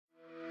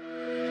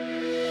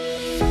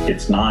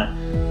It's not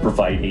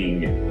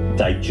providing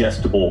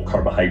digestible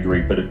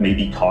carbohydrate, but it may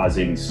be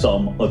causing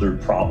some other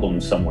problem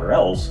somewhere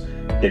else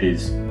that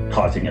is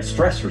causing a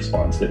stress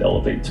response that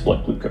elevates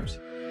blood glucose.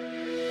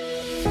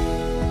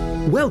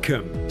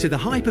 Welcome to the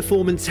High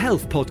Performance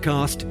Health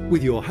Podcast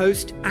with your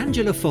host,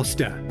 Angela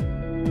Foster.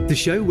 The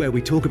show where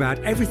we talk about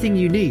everything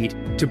you need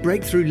to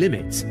break through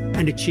limits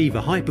and achieve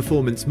a high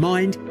performance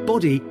mind,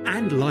 body,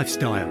 and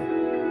lifestyle.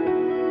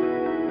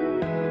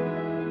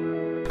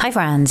 Hi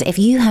friends, if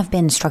you have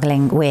been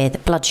struggling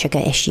with blood sugar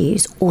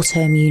issues,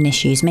 autoimmune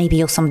issues, maybe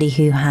you're somebody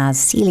who has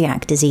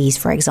celiac disease,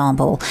 for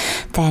example,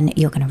 then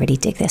you're going to really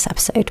dig this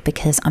episode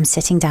because I'm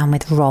sitting down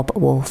with Robb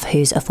Wolf,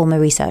 who's a former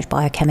research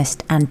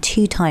biochemist and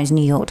 2 times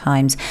New York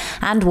Times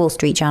and Wall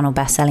Street Journal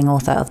bestselling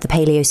author of The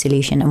Paleo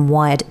Solution and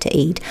Wired to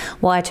Eat.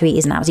 Wired to Eat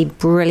is an absolutely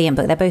brilliant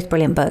book. They're both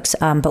brilliant books,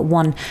 but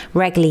one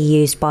regularly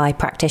used by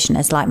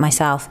practitioners like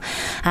myself.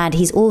 And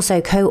he's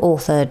also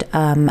co-authored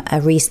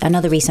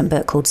another recent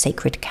book called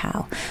Sacred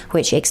Cow,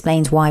 which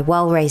explains why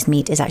well-raised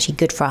meat is actually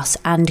good for us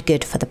and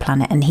good for the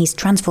planet. And he's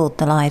transformed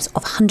the lives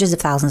of hundreds of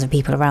thousands of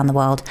people around the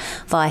world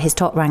via his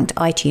top-ranked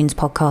iTunes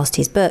podcast,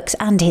 his books,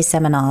 and his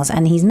seminars.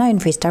 And he's known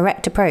for his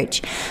direct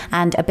approach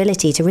and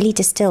ability to really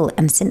distill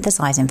and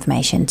synthesize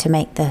information to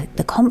make the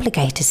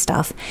complicated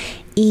stuff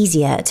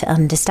easier to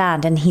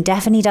understand. And he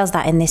definitely does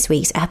that in this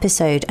week's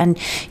episode. And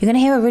you're going to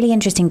hear a really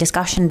interesting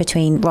discussion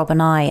between Robb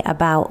and I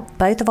about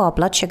both of our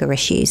blood sugar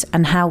issues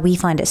and how we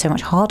find it so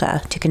much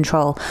harder to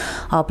control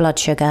our blood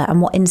sugar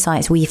and what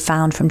insights we've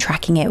found from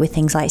tracking it with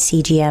things like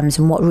CGMs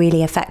and what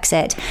really affects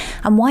it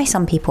and why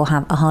some people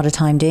have a harder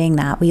time doing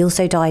that. We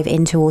also dive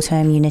into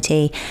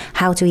autoimmunity,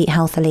 how to eat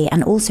healthily,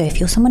 and also if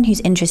you're someone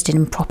who's interested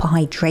in proper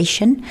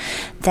hydration,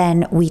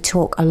 then we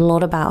talk a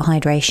lot about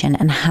hydration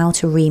and how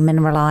to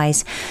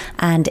remineralize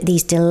and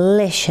these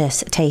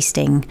delicious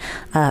tasting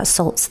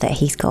salts that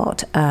he's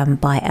got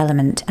by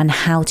Element and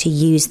how to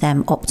use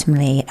them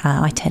optimally.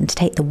 I tend to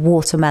take the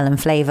watermelon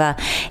flavor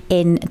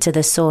into the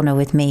sauna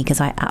with me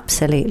because I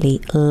absolutely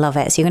love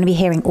it. So you're going to be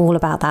hearing all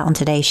about that on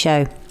today's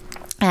show.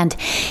 And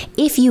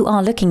if you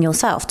are looking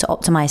yourself to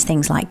optimize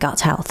things like gut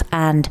health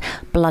and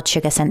blood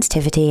sugar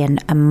sensitivity and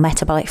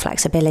metabolic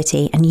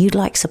flexibility, and you'd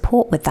like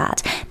support with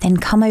that, then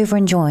come over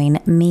and join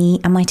me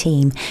and my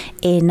team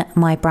in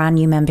my brand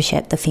new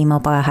membership, the Female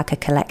Biohacker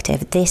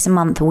Collective. This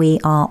month, we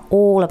are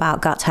all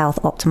about gut health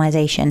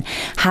optimization,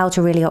 how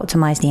to really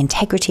optimize the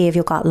integrity of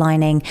your gut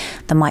lining,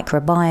 the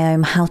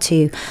microbiome, how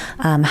to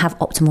have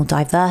optimal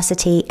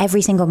diversity.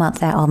 Every single month,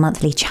 there are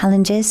monthly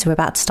challenges. So we're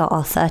about to start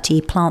our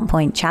 30 plant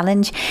point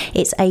challenge.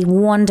 It's a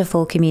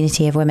wonderful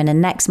community of women.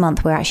 And next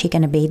month, we're actually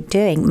going to be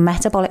doing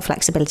metabolic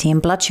flexibility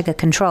and blood sugar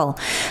control.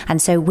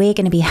 And so we're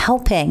going to be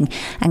helping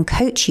and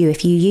coach you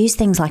if you use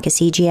things like a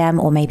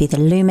CGM or maybe the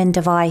Lumen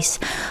device.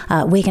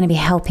 We're going to be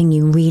helping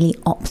you really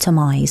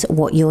optimize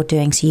what you're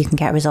doing so you can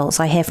get results.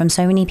 I hear from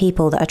so many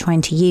people that are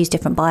trying to use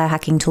different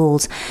biohacking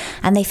tools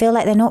and they feel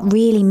like they're not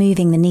really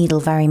moving the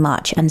needle very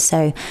much. And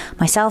so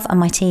myself and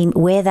my team,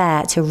 we're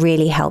there to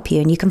really help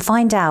you. And you can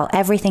find out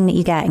everything that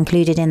you get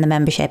included in the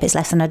membership. It's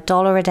less than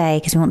 $1 a day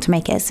because we want to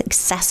make it as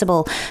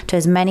accessible to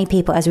as many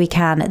people as we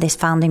can at this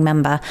founding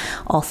member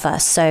offer.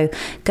 So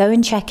go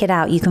and check it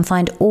out. You can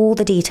find all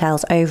the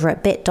details over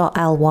at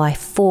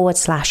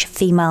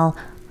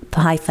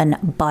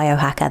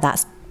bit.ly/female-biohacker.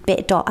 That's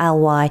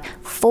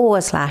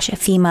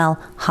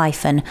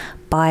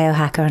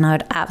bit.ly/female-biohacker. And I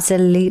would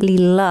absolutely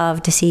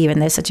love to see you.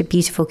 And there's such a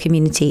beautiful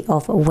community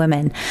of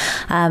women.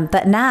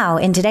 But now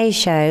in today's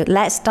show,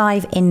 let's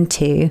dive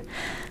into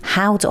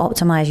how to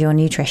optimize your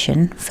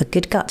nutrition for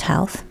good gut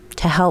health,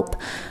 to help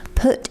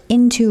put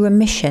into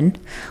remission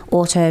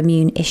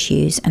autoimmune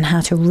issues and how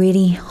to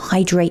really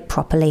hydrate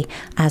properly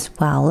as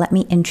well. Let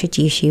me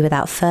introduce you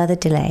without further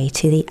delay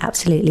to the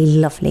absolutely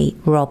lovely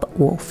Robb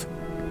Wolf.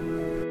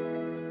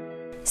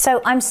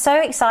 So I'm so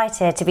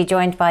excited to be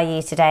joined by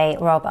you today,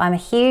 Robb. I'm a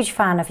huge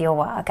fan of your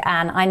work,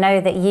 and I know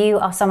that you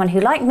are someone who,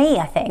 like me,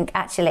 I think,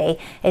 actually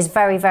is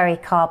very, very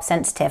carb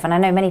sensitive. And I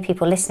know many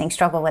people listening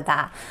struggle with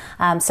that.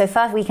 So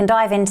first, we can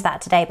dive into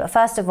that today. But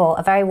first of all,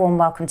 a very warm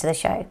welcome to the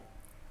show.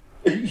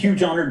 A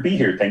huge honor to be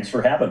here. Thanks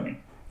for having me.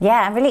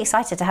 Yeah, I'm really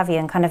excited to have you,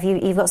 and kind of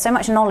you've got so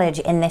much knowledge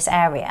in this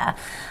area.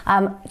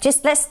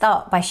 Just let's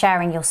start by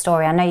sharing your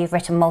story. I know you've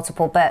written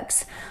multiple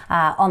books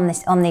on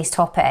these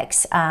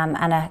topics,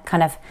 and a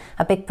kind of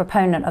a big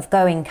proponent of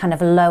going kind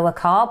of lower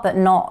carb, but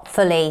not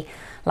fully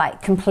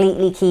like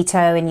completely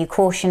keto, and you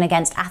caution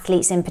against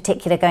athletes in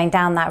particular going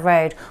down that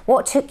road.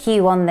 What took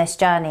you on this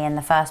journey in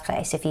the first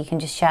place, if you can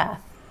just share?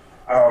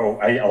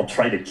 I'll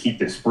try to keep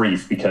this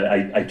brief because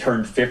I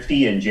turned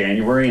 50 in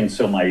January, and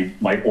so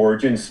my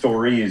origin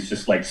story is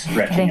just like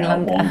stretching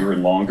out longer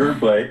and longer.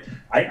 But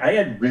I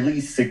had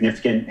really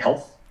significant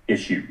health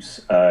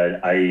issues.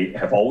 I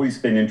have always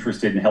been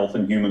interested in health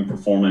and human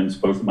performance.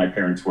 Both of my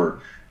parents were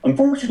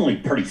unfortunately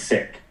pretty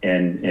sick,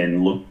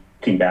 and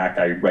looking back,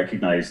 I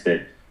recognized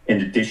that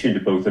in addition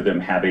to both of them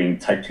having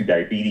type 2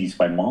 diabetes,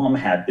 my mom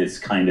had this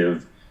kind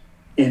of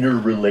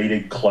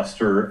interrelated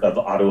cluster of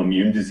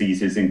autoimmune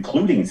diseases,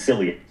 including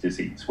celiac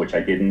disease, which I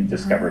didn't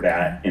discover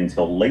that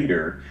until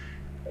later.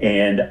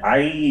 And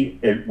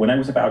when I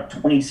was about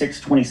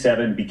 26,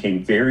 27,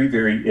 became very,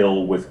 very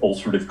ill with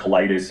ulcerative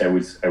colitis.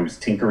 I was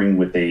tinkering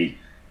with a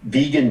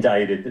vegan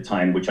diet at the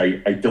time, which I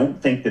don't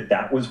think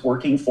that was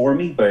working for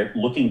me. But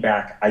looking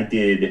back,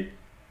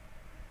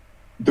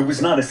 there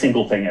was not a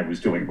single thing I was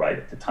doing right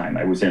at the time.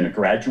 I was in a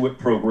graduate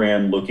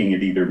program looking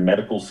at either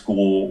medical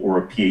school or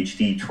a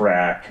PhD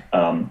track.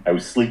 I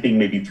was sleeping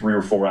maybe 3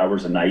 or 4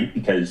 hours a night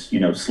because,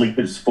 sleep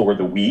is for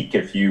the weak.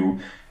 If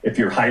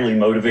you're highly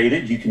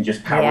motivated, you can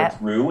just power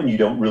through and you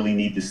don't really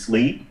need to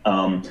sleep.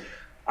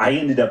 I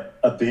ended up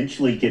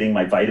eventually getting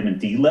my vitamin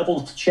D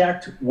levels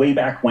checked way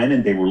back when,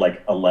 and they were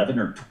like 11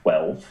 or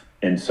 12.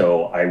 And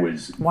so I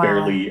was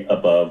barely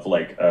above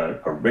like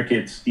a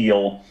rickets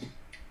deal.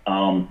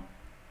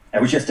 I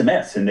was just a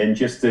mess. And then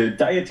just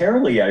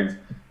dietarily, I've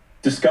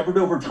discovered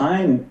over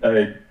time,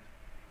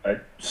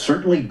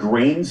 certainly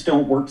grains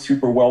don't work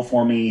super well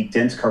for me.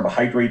 Dense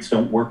carbohydrates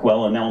don't work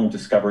well. And now I'm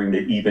discovering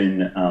that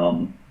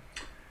even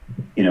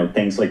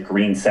things like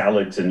green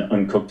salads and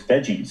uncooked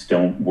veggies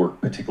don't work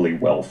particularly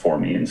well for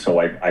me. And so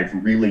I've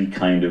really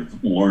kind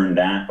of learned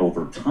that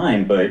over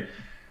time. But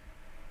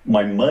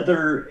my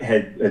mother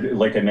had,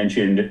 like I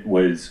mentioned,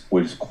 was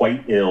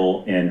quite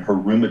ill, and her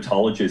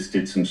rheumatologist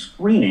did some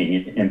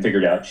screening and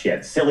figured out she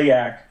had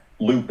celiac,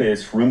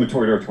 lupus,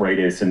 rheumatoid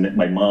arthritis, and that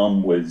my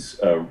mom was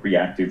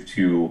reactive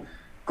to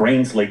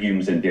grains,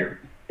 legumes, and dairy.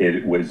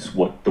 It was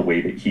the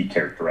way that he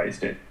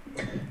characterized it.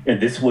 And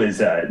this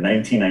was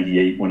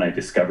 1998 when I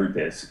discovered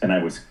this, and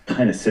I was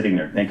kind of sitting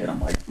there thinking,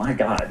 I'm like, my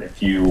God,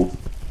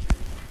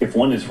 if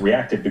one is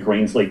reactive to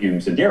grains,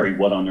 legumes, and dairy,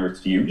 what on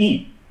earth do you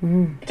eat?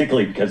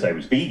 Particularly because I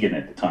was vegan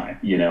at the time,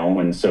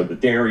 and so the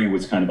dairy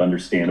was kind of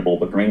understandable,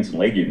 but grains and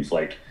legumes,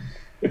 like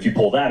if you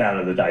pull that out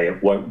of the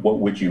diet, what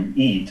would you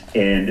eat?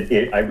 And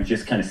I was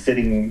just kind of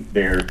sitting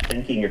there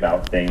thinking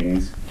about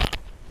things,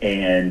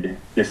 and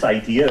this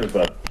idea of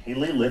a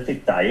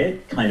Paleolithic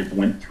diet kind of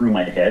went through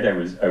my head.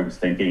 I was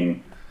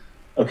thinking,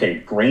 okay,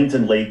 grains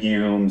and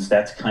legumes,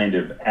 that's kind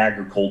of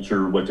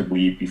agriculture. What did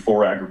we eat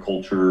before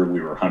agriculture? We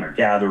were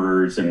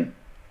hunter-gatherers, and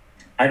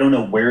I don't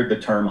know where the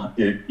term,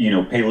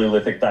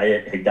 Paleolithic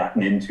diet had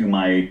gotten into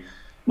my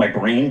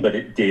brain, but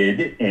it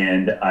did.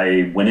 And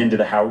I went into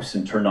the house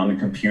and turned on the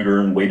computer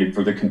and waited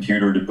for the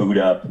computer to boot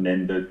up, and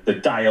then the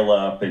dial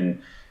up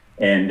and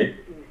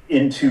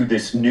into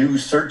this new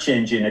search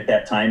engine at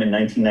that time in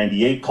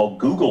 1998 called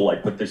Google. I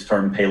put this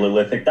term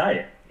Paleolithic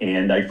diet,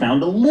 and I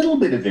found a little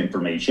bit of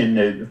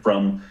information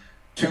from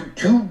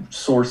two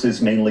sources,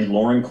 mainly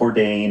Lauren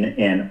Cordain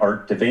and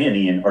Art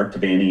Devaney. And Art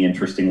Devaney,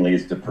 interestingly,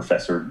 is the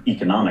professor of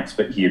economics,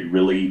 but he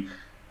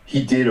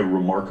did a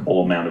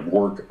remarkable amount of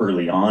work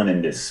early on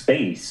in this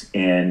space.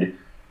 And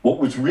what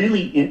was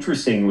really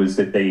interesting was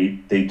that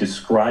they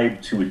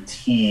described to a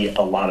T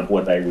a lot of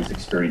what I was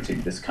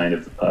experiencing, this kind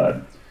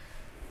of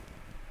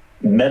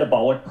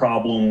metabolic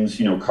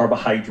problems,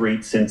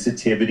 carbohydrate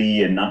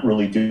sensitivity, and not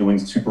really doing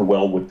super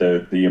well with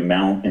the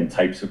amount and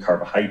types of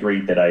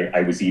carbohydrate that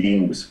I was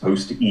eating, was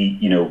supposed to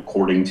eat,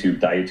 according to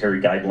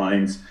dietary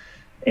guidelines.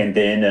 And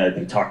then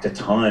they talked a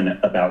ton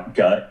about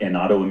gut and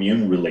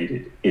autoimmune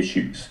related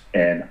issues.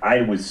 And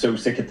I was so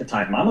sick at the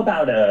time. I'm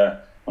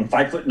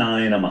 5'9",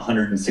 I'm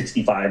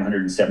 165,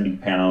 170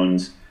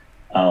 pounds.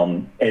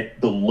 At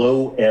the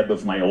low ebb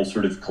of my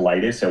ulcerative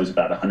colitis, I was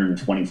about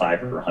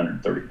 125 or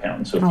 130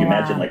 pounds. So if you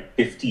imagine like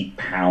 50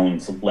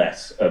 pounds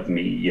less of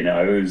me,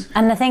 I was.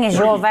 And the thing is,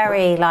 you're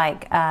very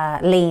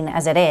lean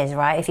as it is,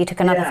 right? If you took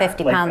another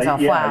 50 pounds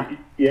off, wow.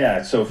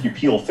 Yeah. So if you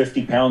peel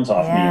 50 pounds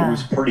off me, it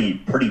was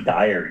pretty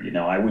dire.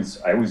 I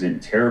was in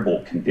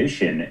terrible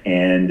condition,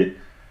 and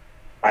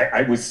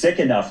I was sick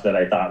enough that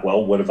I thought,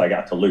 well, what have I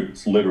got to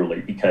lose?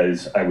 Literally,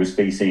 because I was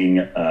facing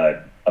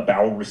a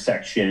bowel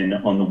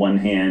resection on the one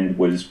hand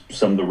was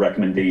some of the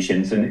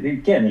recommendations. And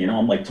again,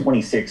 I'm like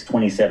 26,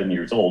 27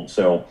 years old.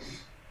 So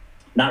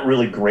not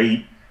really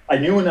great. I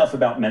knew enough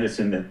about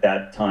medicine at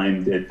that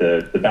time that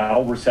the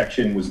bowel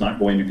resection was not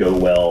going to go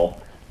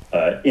well.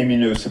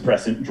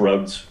 Immunosuppressant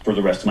drugs for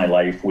the rest of my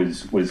life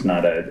was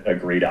not a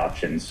great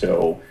option.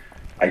 So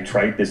I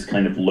tried this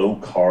kind of low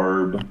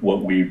carb,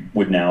 what we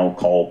would now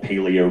call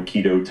paleo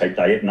keto type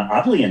diet. And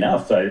oddly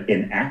enough,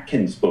 in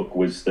Atkins' book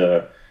was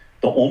the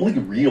only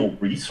real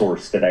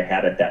resource that I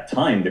had at that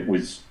time that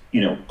was,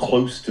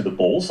 close to the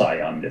bullseye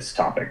on this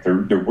topic.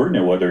 There were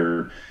no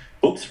other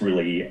books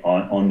really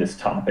on this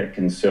topic.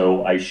 And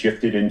so I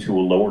shifted into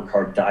a lower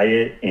carb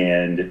diet,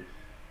 and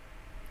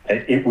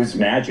it was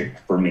magic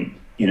for me.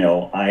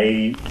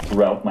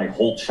 Throughout my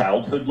whole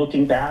childhood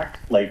looking back,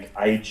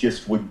 I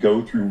just would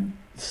go through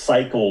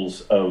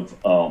cycles of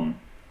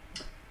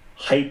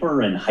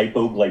hyper and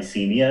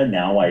hypoglycemia.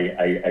 Now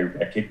I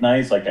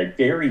recognize, I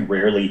very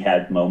rarely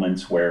had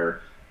moments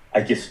where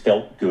I just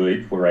felt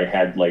good, where I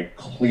had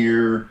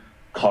clear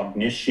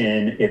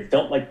cognition. It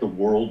felt like the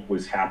world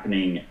was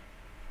happening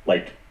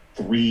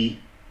 3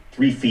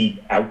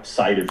 feet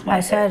outside of my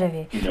head. Of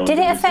you. Did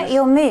it affect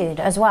your mood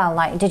as well?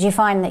 Did you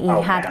find that you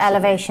had massively.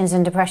 Elevations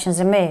and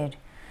depressions in mood?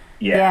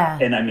 Yeah.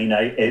 And I mean,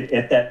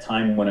 at that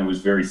time when I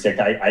was very sick,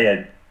 I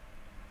had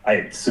I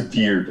had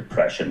severe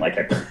depression. Like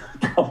I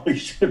probably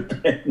should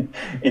have been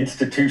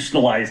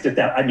institutionalized at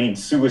that. I mean,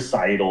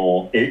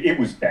 suicidal. It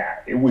was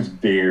bad. It was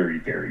very,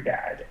 very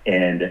bad.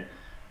 And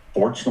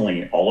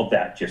fortunately, all of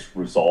that just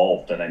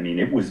resolved. And I mean,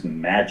 it was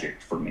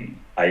magic for me.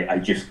 I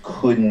just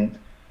couldn't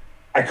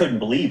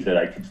believe that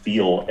I could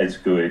feel as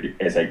good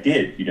as I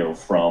did, you know,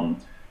 from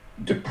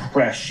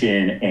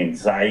depression,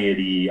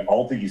 anxiety,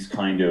 all these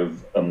kind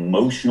of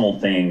emotional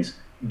things,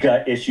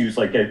 gut issues.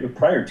 Like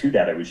prior to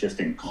that, I was just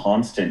in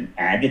constant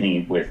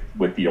agony with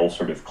the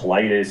ulcerative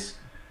colitis,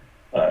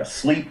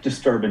 sleep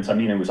disturbance. I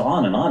mean, it was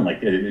on and on.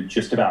 Like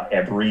just about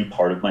every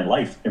part of my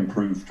life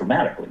improved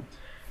dramatically.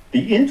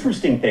 The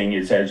interesting thing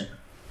is,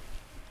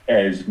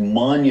 as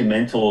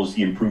monumental as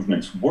the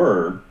improvements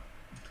were,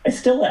 I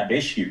still have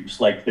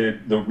issues. Like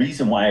the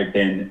reason why I've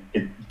been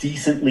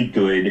decently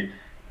good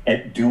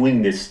at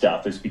doing this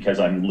stuff is because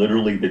I'm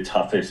literally the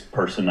toughest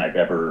person I've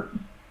ever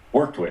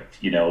worked with.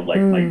 You know,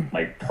 like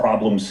my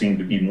problems seem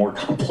to be more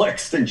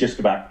complex than just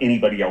about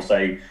anybody else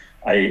I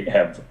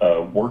have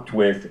worked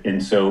with.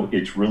 And so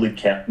it's really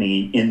kept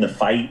me in the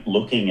fight,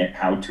 looking at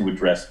how to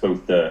address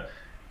both the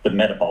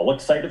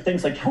metabolic side of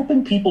things. Like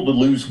helping people to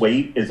lose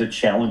weight is a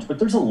challenge, but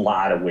there's a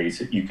lot of ways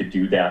that you could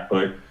do that.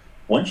 But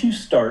once you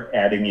start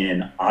adding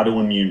in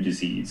autoimmune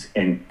disease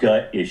and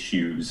gut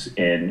issues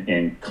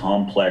and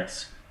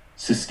complex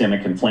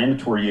systemic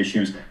inflammatory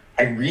issues,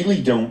 I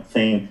really don't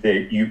think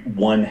that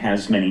one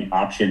has many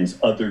options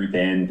other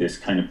than this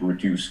kind of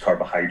reduced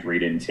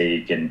carbohydrate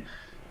intake and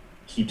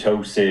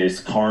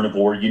ketosis,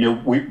 carnivore. You know,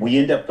 we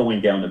end up going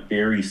down a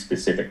very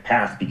specific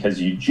path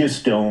because I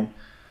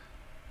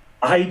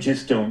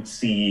just don't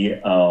see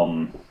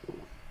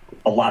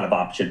a lot of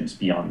options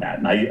beyond that.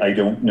 And I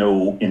don't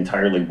know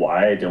entirely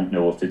why. I don't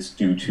know if it's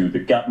due to the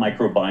gut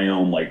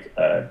microbiome, like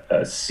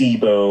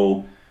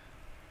SIBO,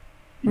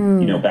 you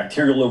know,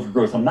 bacterial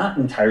overgrowth. I'm not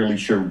entirely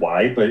sure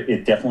why, but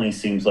it definitely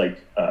seems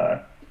like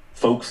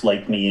folks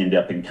like me end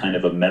up in kind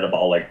of a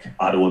metabolic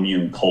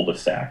autoimmune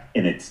cul-de-sac,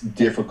 and it's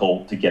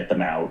difficult to get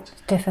them out.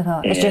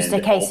 Difficult. It's just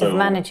a case of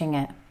managing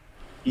it.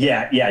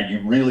 Yeah,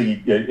 you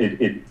really,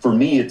 for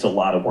me, it's a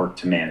lot of work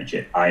to manage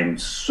it. I'm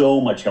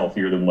so much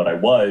healthier than what I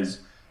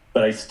was,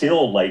 but I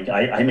still, like,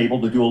 I'm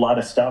able to do a lot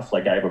of stuff.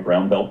 Like, I have a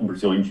brown belt in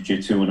Brazilian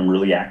Jiu-Jitsu, and I'm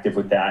really active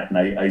with that, and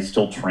I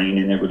still train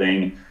and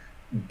everything.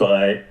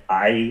 But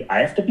I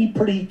have to be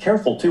pretty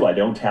careful, too. I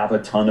don't have a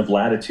ton of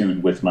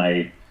latitude with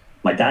my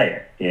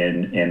diet,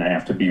 and I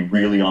have to be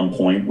really on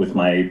point with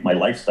my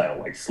lifestyle.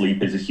 Like,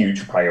 sleep is a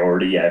huge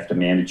priority. I have to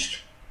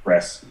manage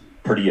stress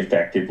pretty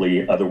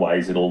effectively.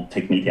 Otherwise, it'll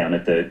take me down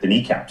at the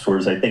kneecaps.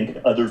 Whereas I think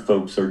other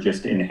folks are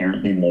just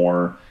inherently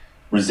more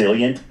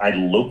resilient. I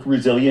look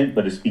resilient,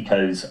 but it's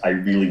because I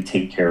really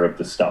take care of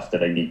the stuff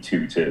that I need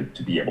to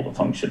be able to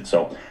function.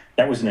 So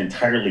that was an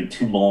entirely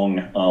too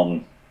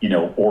long,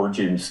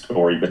 origin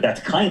story, but that's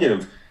kind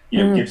of,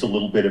 gives a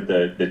little bit of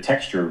the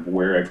texture of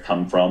where I've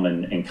come from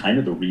and kind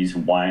of the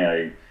reason why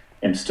I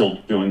am still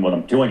doing what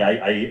I'm doing.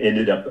 I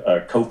ended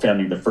up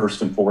co-founding the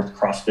first and fourth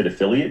CrossFit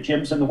affiliate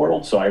gyms in the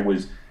world. So I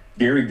was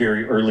very,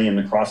 very early in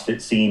the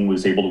CrossFit scene,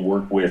 was able to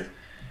work with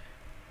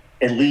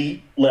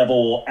elite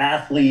level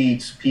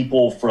athletes,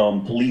 people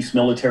from police,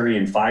 military,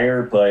 and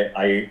fire. But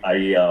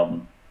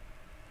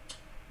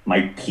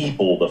my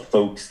people, the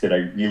folks that I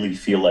really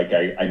feel like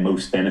I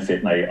most benefit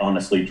and I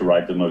honestly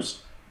derive the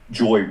most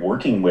joy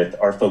working with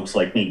are folks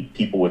like me,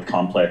 people with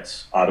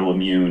complex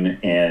autoimmune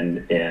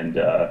and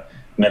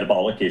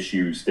metabolic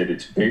issues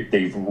that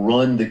they've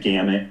run the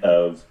gamut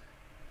of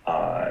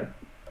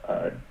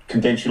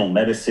conventional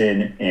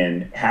medicine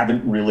and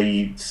haven't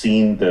really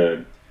seen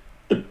the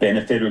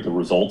benefit or the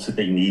results that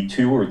they need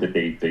to, or that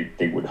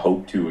they would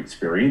hope to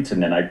experience.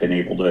 And then I've been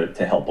able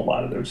to help a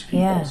lot of those people.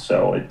 Yeah.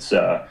 So it's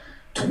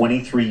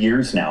 23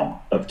 years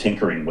now of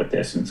tinkering with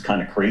this, and it's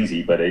kind of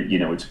crazy, but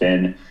it's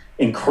been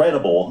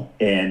incredible.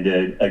 And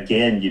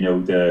again,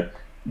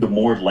 the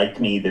more like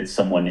me that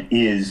someone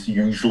is,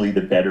 usually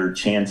the better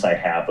chance I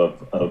have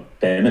of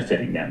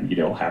benefiting them,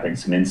 having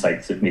some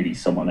insights that maybe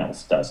someone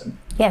else doesn't.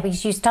 Yeah,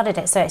 because you studied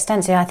it so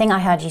extensively. I think I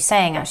heard you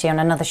saying actually on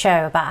another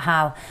show about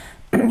how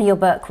your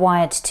book,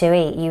 Wired to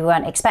Eat, you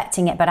weren't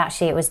expecting it, but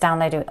actually it was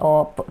downloaded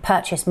or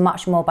purchased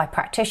much more by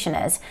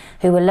practitioners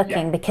who were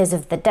looking because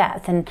of the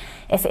depth. And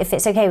if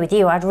it's okay with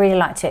you, I'd really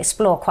like to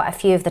explore quite a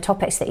few of the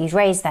topics that you've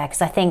raised there,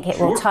 because I think it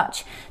will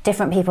touch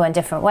different people in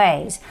different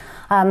ways.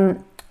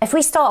 If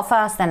we start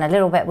first then a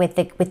little bit with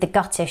the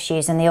gut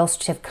issues and the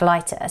ulcerative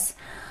colitis,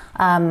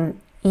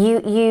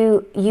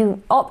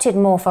 you opted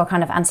more for a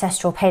kind of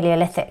ancestral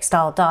Paleolithic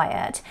style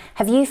diet.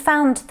 Have you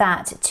found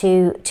that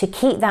to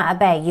keep that at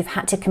bay, you've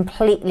had to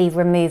completely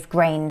remove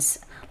grains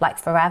like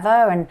forever?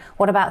 And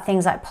what about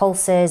things like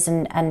pulses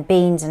and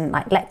beans and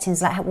like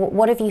lectins? Like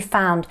what have you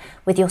found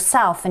with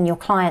yourself and your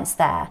clients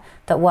there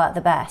that work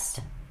the best?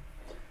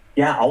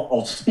 Yeah,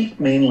 I'll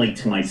speak mainly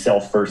to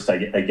myself first, I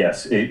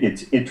guess.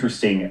 It's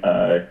interesting.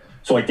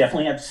 So I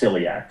definitely have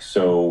celiac.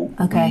 So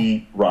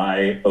wheat,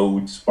 rye,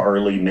 oats,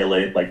 barley,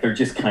 millet, like they're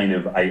just kind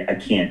of, I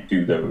can't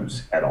do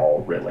those at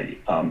all,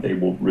 really. They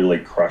will really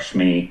crush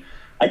me.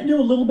 I do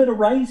a little bit of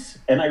rice,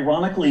 and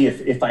ironically,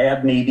 if I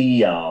have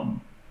maybe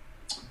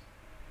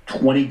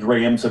 20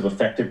 grams of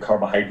effective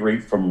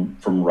carbohydrate from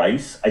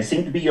rice, I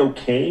seem to be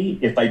okay.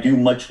 If I do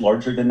much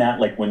larger than that,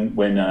 like when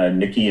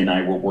Nikki and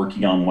I were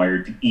working on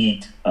Wired to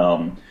Eat,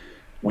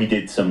 we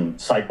did some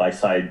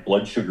side-by-side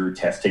blood sugar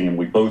testing, and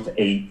we both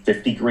ate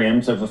 50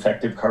 grams of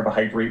effective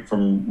carbohydrate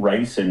from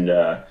rice. And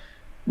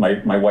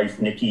my wife,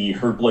 Nikki,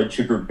 her blood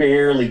sugar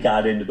barely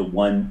got into the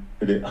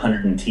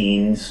 100 and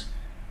teens,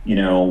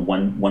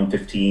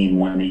 115,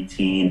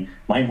 118.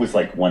 Mine was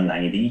like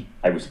 190.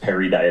 I was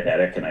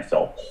peri-diabetic, and I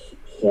felt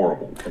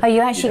horrible. Oh,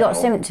 you actually got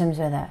symptoms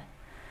with it?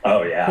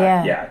 Oh,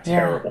 yeah,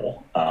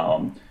 terrible.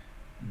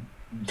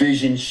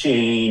 Vision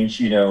change,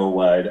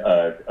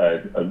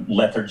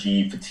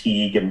 lethargy,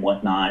 fatigue, and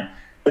whatnot.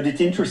 But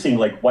it's interesting,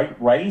 like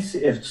white rice,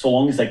 so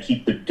long as I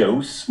keep the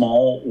dose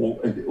small,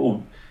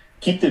 or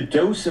keep the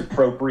dose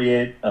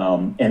appropriate,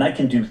 and I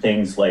can do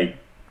things like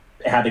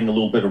having a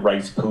little bit of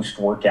rice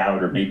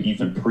post-workout or maybe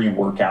even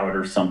pre-workout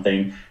or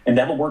something, and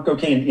that'll work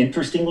okay. And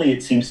interestingly,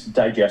 it seems to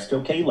digest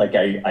okay. Like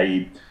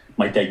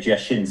my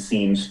digestion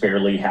seems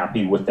fairly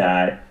happy with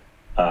that.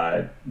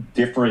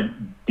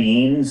 Different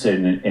beans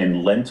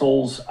and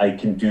lentils I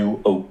can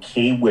do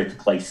okay with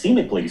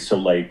glycemically. So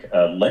like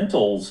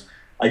lentils,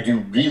 I do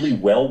really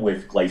well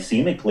with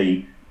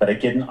glycemically, but I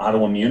get an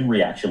autoimmune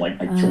reaction, like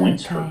my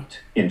joints hurt,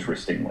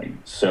 interestingly.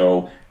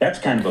 So that's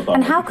kind of a bummer.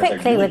 And how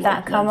quickly would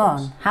that come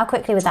on? How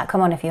quickly would that come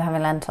on if you're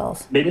having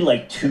lentils? Maybe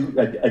like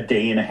a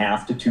day and a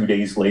half to 2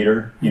 days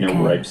later,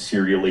 where I've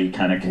serially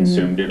kind of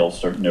consumed it, I'll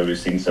start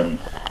noticing some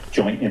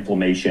joint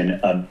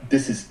inflammation.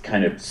 This is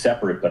kind of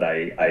separate, but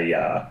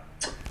I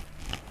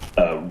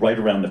right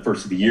around the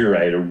first of the year,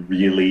 I had a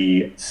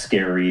really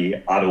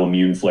scary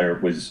autoimmune flare.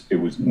 It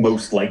was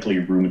most likely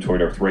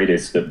rheumatoid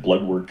arthritis. The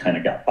blood work kind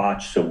of got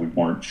botched, so we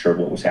weren't sure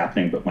what was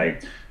happening. But my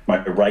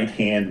right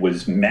hand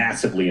was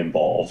massively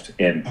involved,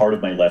 and part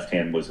of my left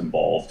hand was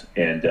involved,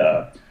 and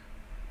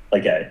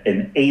like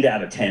an 8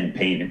 out of 10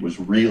 pain. It was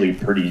really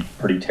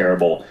pretty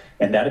terrible,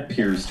 and that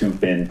appears to have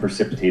been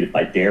precipitated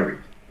by dairy,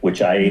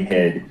 which I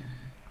had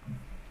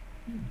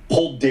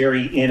pulled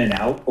dairy in and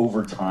out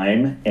over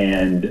time,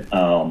 and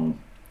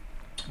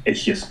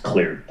it's just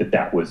clear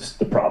that was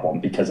the problem,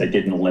 because I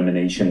did an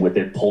elimination with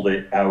it, pulled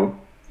it out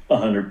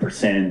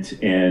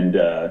 100%,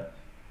 and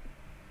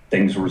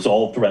things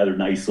resolved rather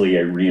nicely.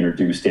 I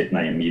reintroduced it, and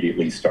I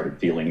immediately started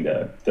feeling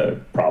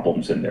the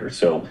problems in there.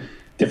 So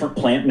different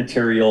plant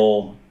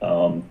material,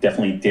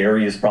 definitely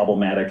dairy is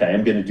problematic. I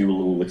am going to do a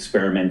little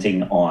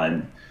experimenting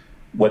on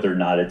whether or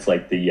not it's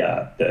like the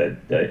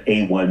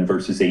A1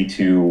 versus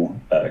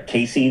A2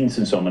 caseins.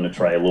 And so I'm going to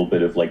try a little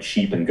bit of like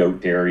sheep and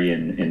goat dairy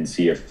and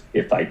see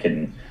if I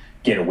can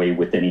get away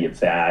with any of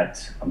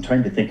that. I'm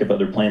trying to think of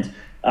other plants.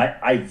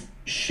 I've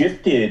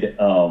shifted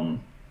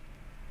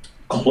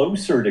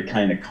closer to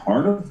kind of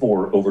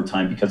carnivore over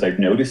time, because I've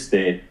noticed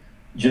that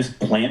just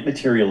plant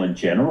material in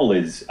general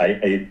it's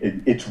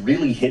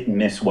really hit and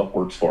miss what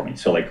works for me.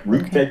 So like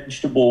root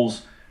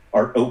vegetables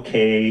are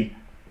okay.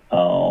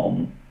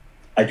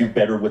 I do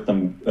better with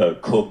them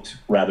cooked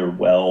rather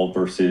well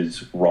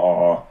versus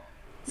raw.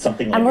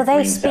 Something like will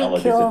they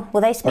spike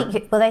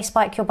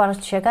your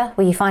blood sugar?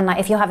 Will you find, like,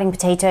 if you're having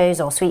potatoes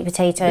or sweet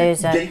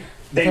potatoes?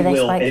 They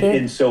will,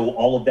 and so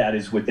all of that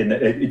is within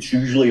it's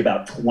usually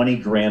about 20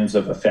 grams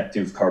of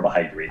effective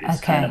carbohydrate is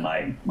kind of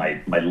my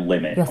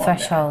limit. Your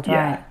threshold,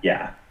 right?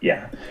 Yeah.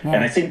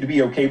 And I seem to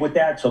be okay with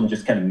that, so I'm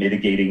just kind of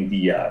mitigating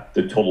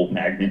the total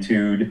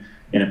magnitude.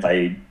 And if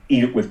I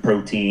eat it with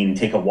protein,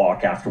 take a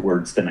walk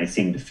afterwards, then I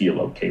seem to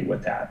feel okay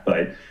with that.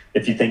 But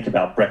if you think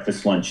about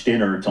breakfast, lunch,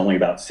 dinner, it's only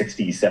about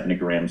 60, 70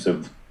 grams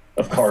of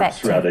carbs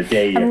throughout a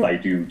day if I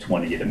do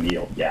 20 at a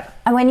meal,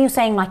 And when you're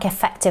saying like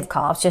effective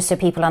carbs, just so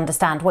people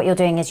understand, what you're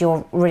doing is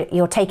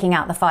you're taking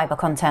out the fiber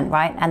content,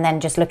 right? And then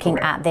just looking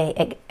at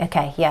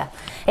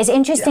It's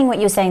interesting what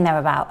you were saying there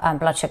about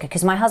blood sugar,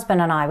 because my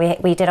husband and I,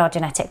 we did our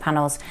genetic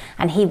panels,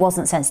 and he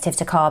wasn't sensitive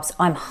to carbs.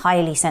 I'm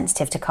highly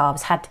sensitive to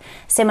carbs, had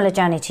similar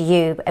journey to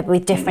you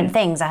with different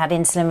things. I had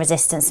insulin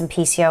resistance and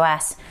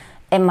PCOS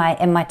in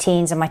my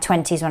teens and my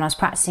 20s when I was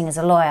practicing as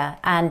a lawyer,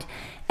 and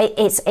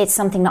it's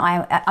something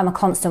that I'm a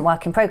constant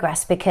work in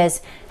progress,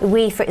 because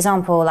we, for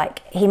example,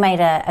 like he made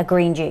a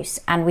green juice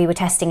and we were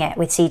testing it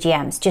with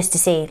CGMs just to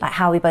see like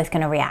how we're both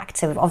going to react.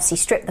 So we've obviously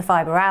stripped the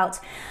fiber out.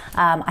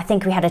 I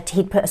think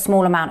he'd put a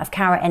small amount of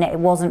carrot in it. It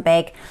wasn't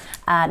big,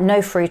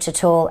 no fruit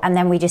at all. And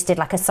then we just did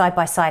like a side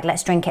by side,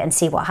 let's drink it and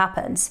see what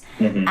happens.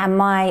 And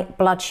my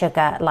blood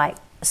sugar like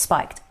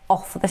spiked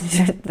off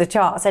the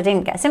charts. I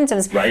didn't get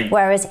symptoms,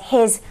 whereas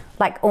his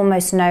like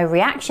almost no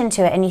reaction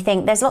to it. And you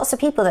think there's lots of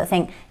people that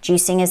think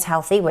juicing is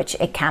healthy, which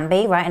it can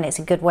be, right? And it's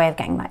a good way of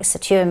getting like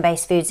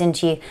sirtuin-based foods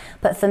into you.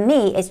 But for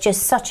me, it's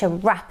just such a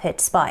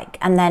rapid spike,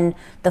 and then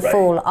the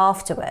fall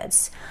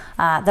afterwards,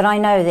 that I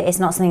know that it's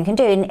not something you can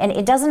do. And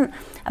it doesn't.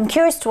 I'm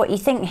curious to what you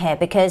think here,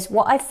 because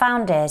what I've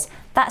found is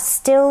that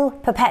still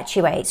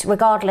perpetuates,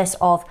 regardless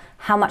of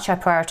how much I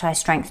prioritize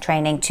strength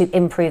training to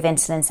improve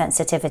insulin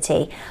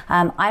sensitivity.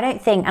 I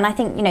don't think, and I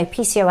think,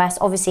 PCOS,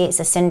 obviously it's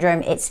a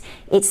syndrome. It's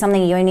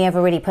something you only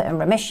never really put in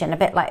remission, a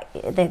bit like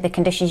the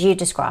conditions you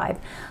describe.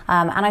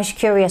 And I was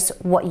curious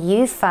what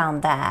you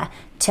found there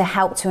to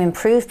help to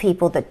improve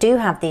people that do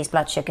have these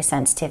blood sugar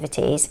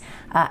sensitivities,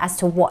 as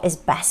to what is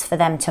best for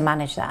them to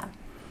manage that.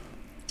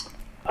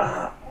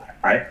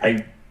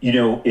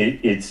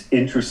 It's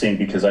interesting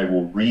because I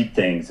will read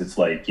things. It's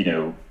like,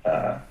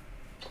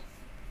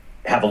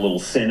 have a little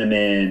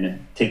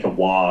cinnamon, take a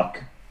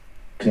walk,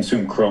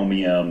 consume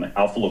chromium,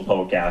 alpha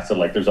lipoic acid.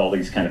 Like there's all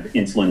these kind of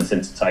insulin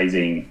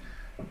sensitizing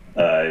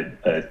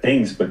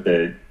things, but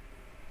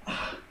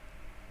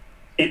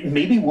it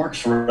maybe works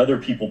for other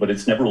people, but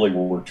it's never really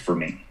worked for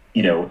me,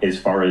 as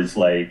far as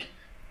like,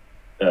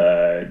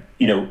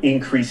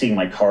 increasing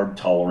my carb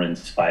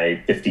tolerance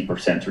by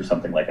 50% or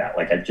something like that.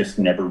 Like I've just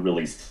never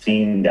really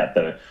seen that.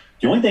 The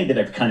only thing that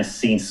I've kind of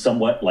seen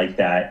somewhat like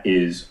that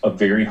is a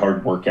very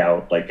hard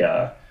workout, like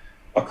a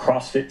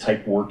CrossFit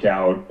type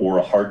workout or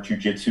a hard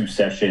jujitsu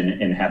session,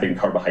 and having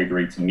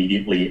carbohydrates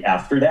immediately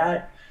after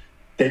that.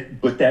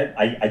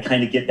 I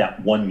kind of get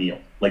that one meal,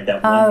 like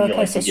that one meal.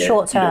 Okay, so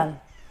short term.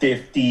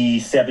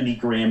 50, 70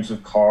 grams of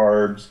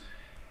carbs.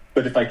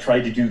 But if I try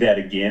to do that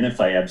again,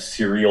 if I have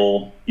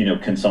serial,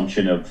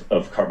 consumption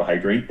of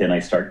carbohydrate, then I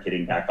start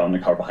getting back on the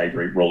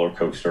carbohydrate roller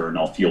coaster, and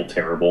I'll feel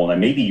terrible. And I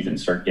maybe even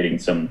start getting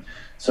some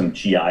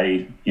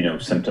GI,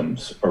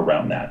 symptoms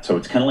around that. So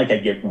it's kind of like I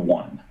get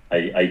one.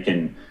 I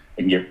can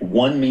get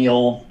one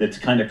meal that's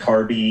kind of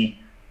carby,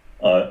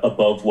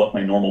 above what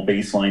my normal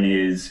baseline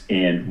is,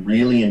 and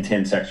really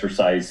intense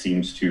exercise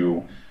seems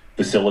to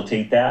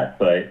facilitate that.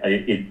 But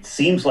it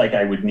seems like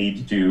I would need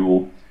to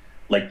do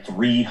like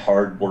 3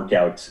 hard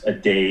workouts a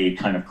day,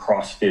 kind of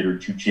CrossFit or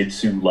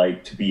jujitsu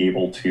like, to be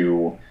able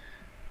to,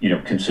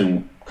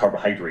 consume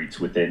carbohydrates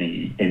with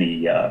any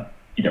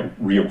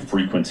real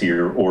frequency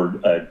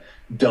or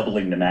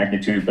doubling the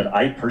magnitude. But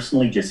I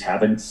personally just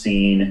haven't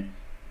seen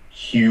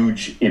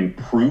huge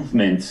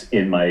improvements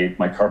in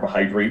my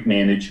carbohydrate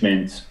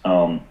management.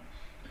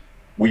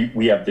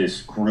 We have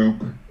this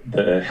group,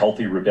 the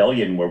Healthy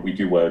Rebellion, where we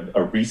do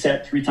a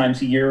reset 3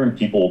 times a year, and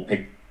people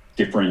pick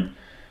different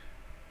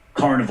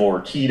carnivore,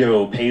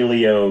 keto,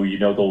 paleo,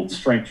 they'll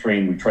strength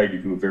train. We try to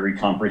do a very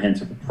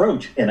comprehensive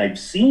approach. And I've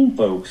seen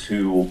folks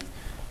who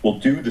will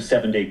do the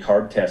 7-day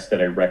carb test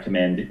that I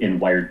recommend in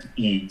Wired to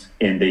Eat,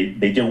 and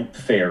they don't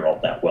fare all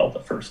that well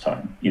the first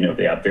time.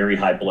 They have very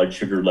high blood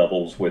sugar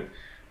levels with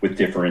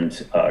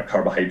different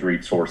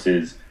carbohydrate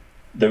sources.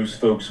 Those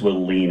folks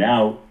will lean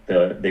out,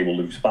 they will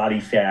lose body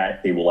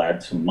fat, they will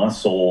add some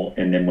muscle,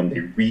 and then when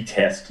they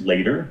retest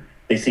later,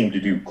 they seem to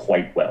do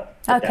quite well.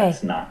 But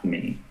that's not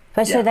me.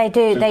 But so they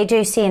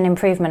do see an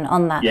improvement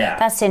on that. Yeah,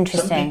 that's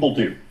interesting. Some people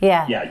do.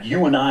 Yeah.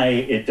 You and I,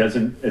 it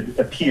doesn't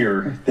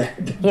appear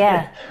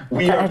that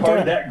we are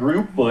part of that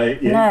group,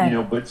 but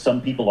but some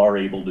people are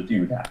able to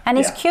do that. And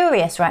it's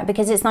curious, right?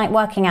 Because it's like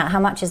working out how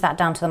much is that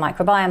down to the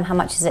microbiome, how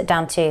much is it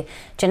down to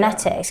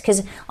genetics?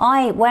 Because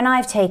when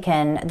I've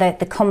taken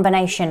the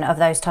combination of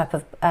those type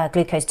of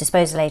glucose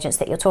disposal agents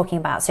that you're talking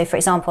about, so for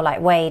example, like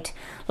Wade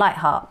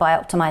Lightheart,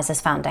 Bioptimizer's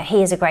founder,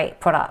 he is a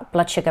great product,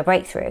 Blood Sugar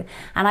Breakthrough,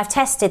 and I've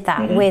tested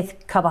that with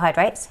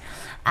carbohydrates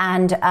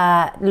and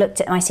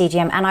looked at my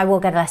CGM, and I will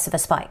get less of a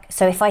spike.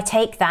 So if I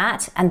take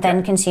that and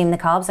then consume the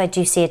carbs, I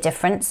do see a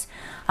difference.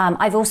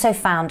 I've also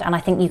found, and I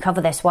think you cover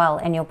this well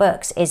in your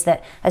books, is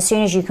that as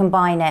soon as you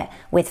combine it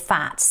with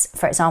fats,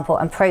 for example,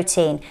 and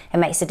protein, it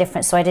makes a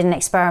difference. So I did an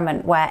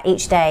experiment where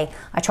each day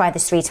I tried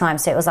this 3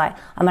 times. So it was like,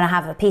 I'm going to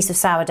have a piece of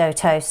sourdough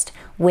toast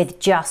with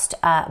just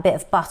a bit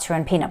of butter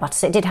and peanut butter.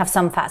 So it did have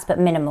some fats, but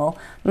minimal.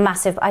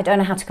 Massive. I don't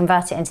know how to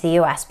convert it into the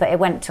US, but it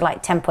went to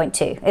like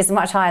 10.2. It's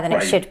much higher than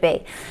it should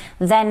be.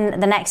 Then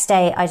the next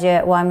day I do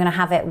it, I'm going to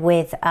have it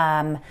with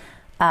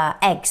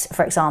eggs,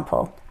 for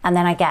example, and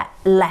then I get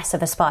less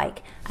of a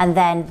spike. And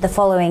then the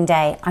following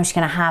day, I'm just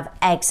going to have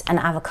eggs and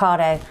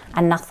avocado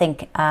and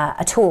nothing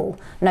at all,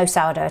 no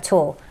sourdough at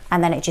all.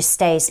 And then it just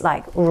stays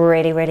like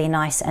really, really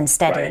nice and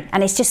steady. Right.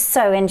 And it's just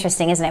so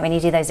interesting, isn't it, when you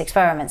do those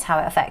experiments, how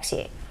it affects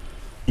you?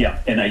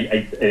 Yeah, and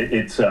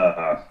it's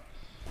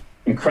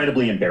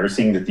incredibly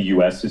embarrassing that the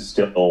US is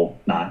still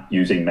not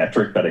using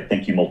metric, but I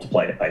think you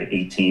multiply it by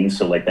 18,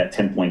 so like that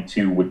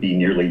 10.2 would be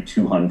nearly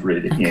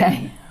 200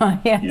 in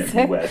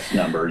US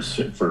numbers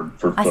for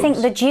folks. I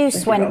think the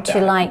juice went to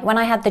like, when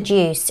I had the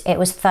juice, it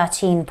was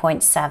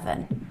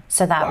 13.7,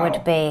 so that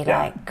would be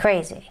like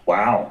crazy.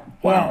 Wow.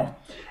 Yeah.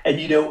 And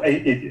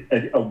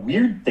a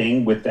weird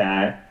thing with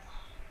that,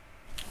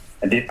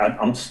 and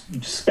I'm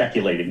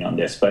speculating on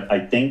this, but I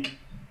think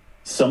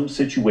some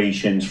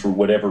situations, for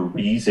whatever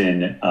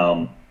reason,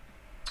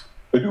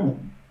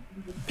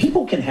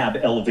 people can have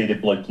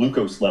elevated blood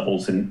glucose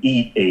levels and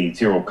eat a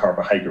 0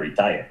 carbohydrate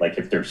diet. Like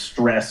if their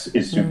stress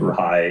is super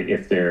high,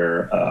 if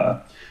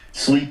their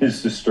sleep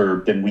is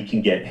disturbed, then we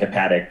can get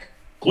hepatic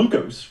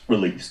glucose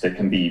release that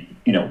can be,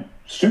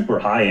 super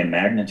high in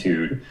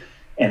magnitude.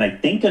 And I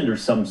think under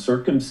some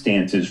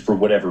circumstances, for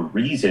whatever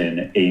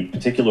reason, a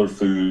particular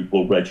food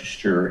will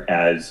register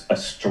as a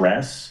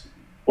stress,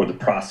 or the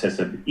process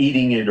of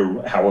eating it,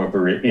 or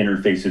however it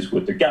interfaces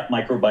with the gut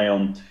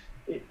microbiome,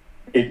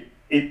 it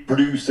it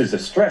produces a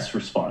stress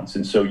response.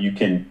 And so you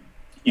can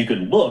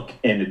look,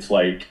 and it's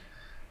like,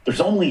 there's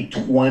only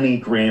 20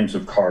 grams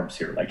of carbs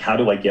here. Like, how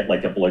do I get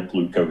like a blood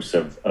glucose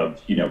of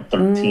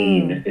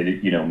 13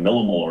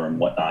 millimolar and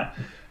whatnot?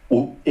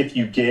 Well, if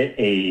you get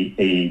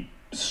a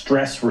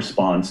stress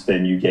response,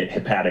 then you get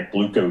hepatic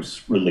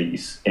glucose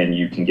release, and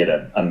you can get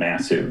a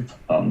massive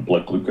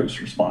blood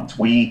glucose response.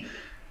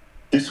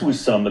 This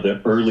was some of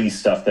the early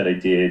stuff that I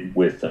did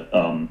with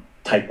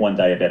type 1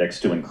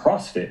 diabetics doing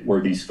CrossFit, where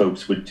these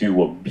folks would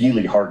do a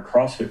really hard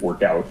CrossFit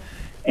workout.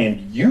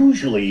 And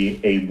usually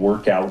a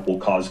workout will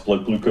cause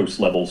blood glucose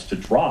levels to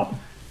drop,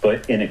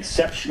 but an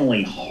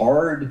exceptionally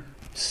hard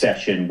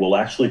session will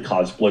actually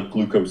cause blood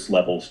glucose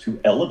levels to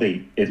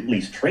elevate, at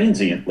least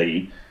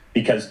transiently,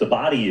 because the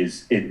body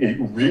is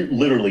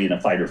literally in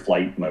a fight or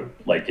flight mode.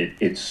 Like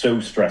it's so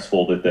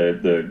stressful that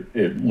the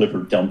liver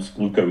dumps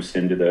glucose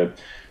into the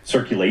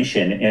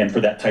circulation. And for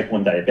that type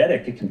 1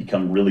 diabetic, it can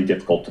become really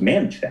difficult to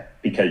manage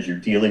that, because you're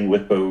dealing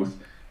with both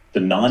the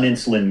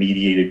non-insulin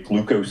mediated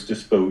glucose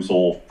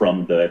disposal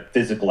from the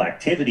physical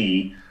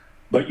activity,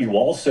 but you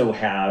also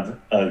have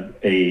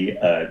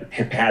a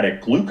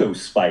hepatic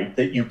glucose spike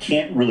that you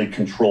can't really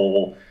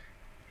control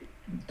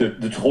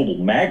the total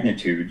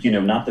magnitude,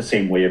 not the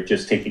same way of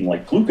just taking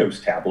like glucose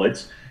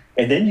tablets.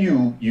 And then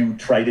you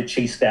try to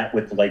chase that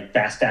with like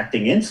fast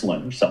acting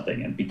insulin or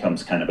something, and it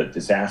becomes kind of a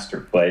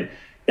disaster. But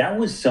that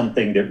was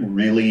something that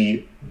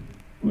really,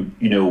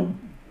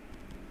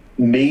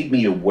 made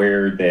me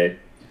aware that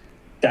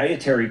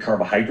dietary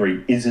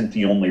carbohydrate isn't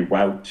the only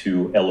route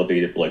to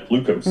elevated blood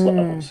glucose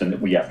levels, and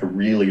that we have to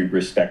really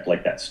respect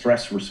like that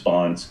stress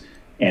response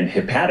and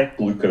hepatic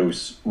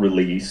glucose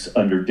release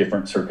under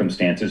different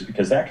circumstances,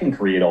 because that can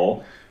create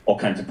all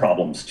kinds of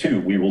problems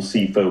too. We will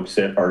see folks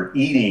that are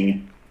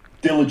eating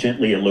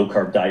diligently a low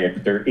carb diet,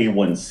 but their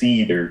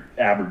A1C, their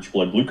average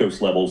blood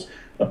glucose levels,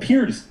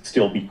 appear to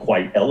still be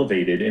quite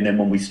elevated. And then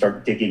when we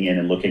start digging in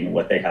and looking at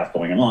what they have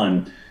going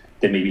on,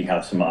 they maybe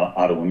have some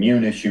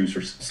autoimmune issues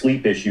or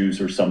sleep issues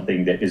or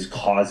something that is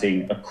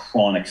causing a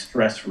chronic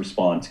stress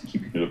response and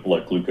keeping the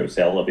blood glucose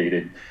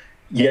elevated,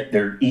 yet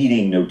they're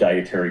eating no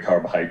dietary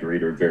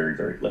carbohydrate or very,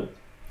 very little.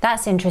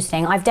 That's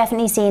interesting. I've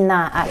definitely seen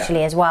that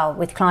actually as well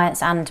with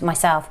clients and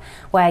myself,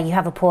 where you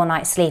have a poor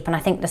night's sleep, and I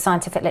think the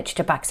scientific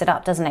literature backs it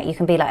up, doesn't it? You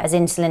can be like as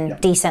insulin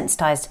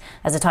desensitized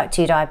as a type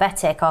 2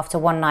 diabetic after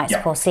one night's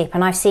poor sleep,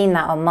 and I've seen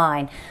that on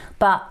mine.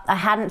 But I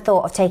hadn't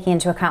thought of taking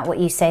into account what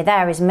you say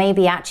there is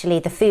maybe actually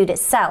the food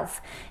itself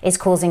is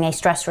causing a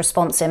stress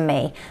response in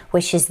me,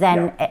 which is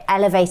then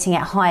elevating it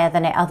higher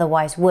than it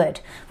otherwise would,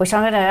 which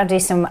I'm going to do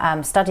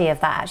some study of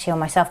that actually on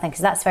myself then,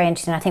 because that's very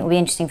interesting. I think it will be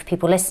interesting for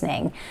people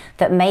listening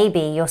that maybe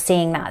you're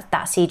seeing that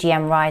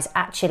CGM rise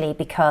actually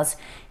because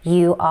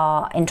you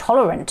are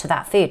intolerant to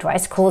that food, right?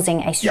 It's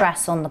causing a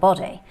stress on the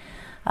body.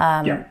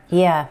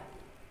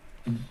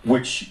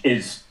 Which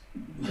is...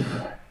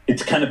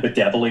 It's kind of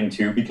bedeviling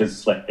too, because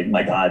it's like,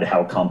 my God,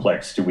 how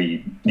complex do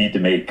we need to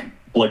make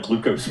blood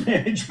glucose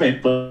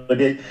management? But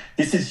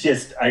this is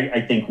just, I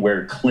think,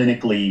 where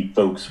clinically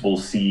folks will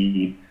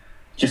see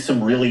just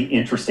some really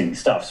interesting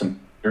stuff,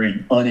 some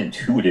very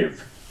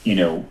unintuitive,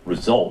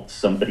 results.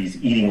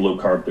 Somebody's eating low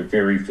carb, they're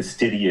very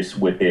fastidious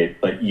with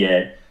it, but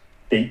yet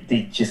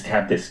they just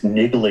have this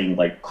niggling,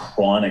 like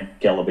chronic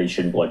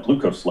elevation in blood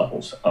glucose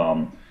levels.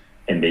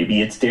 And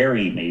maybe it's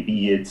dairy,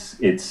 maybe it's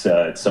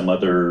some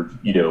other,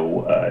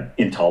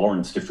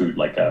 intolerance to food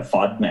like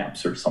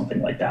FODMAPs or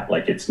something like that.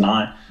 Like it's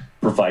not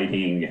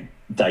providing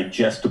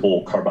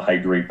digestible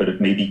carbohydrate, but it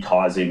may be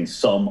causing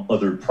some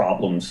other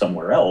problem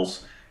somewhere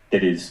else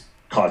that is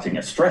causing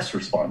a stress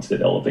response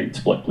that elevates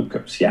blood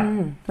glucose.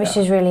 Which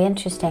is really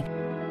interesting.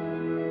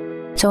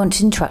 So I want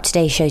to interrupt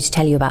today's show to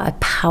tell you about a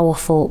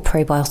powerful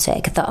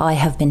probiotic that I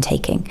have been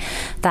taking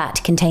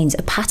that contains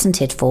a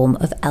patented form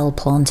of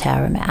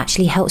L-plantarum. It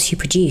actually helps you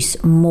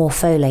produce more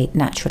folate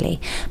naturally.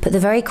 But the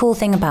very cool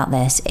thing about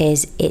this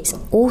is it's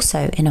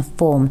also in a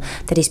form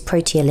that is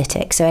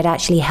proteolytic. So it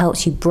actually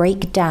helps you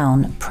break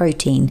down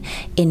protein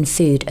in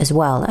food as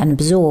well and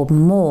absorb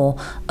more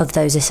of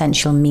those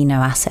essential amino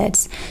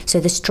acids.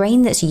 So the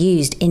strain that's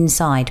used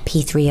inside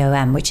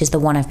P3OM, which is the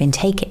one I've been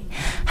taking,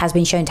 has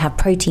been shown to have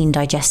protein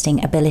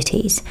digesting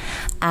abilities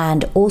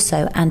and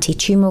also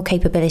anti-tumoral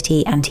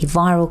capability,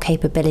 antiviral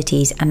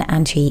capabilities, and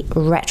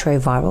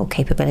antiretroviral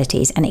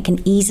capabilities, and it can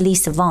easily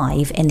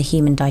survive in the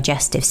human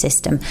digestive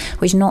system,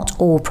 which not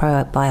all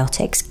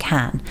probiotics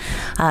can.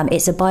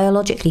 It's a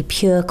biologically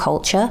pure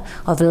culture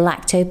of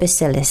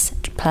Lactobacillus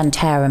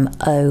plantarum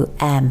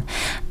OM,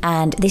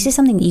 and this is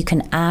something that you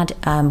can add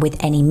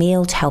with any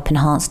meal to help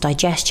enhance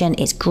digestion.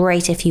 It's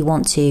great if you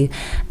want to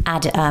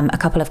add a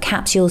couple of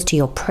capsules to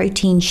your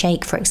protein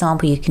shake, for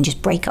example. You can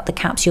just break up the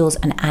capsules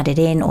and add it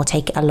in, or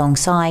take it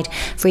alongside.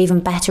 For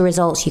even better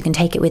results, you can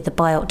take it with the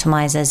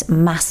Biooptimizer's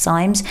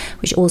Masszymes,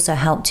 which also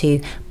help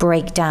to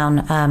break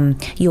down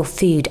your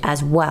food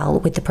as well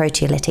with the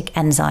proteolytic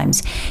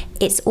enzymes.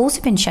 It's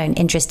also been shown,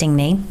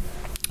 interestingly,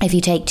 if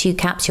you take 2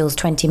 capsules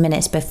 20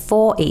 minutes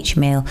before each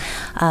meal,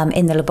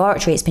 in the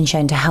laboratory, it's been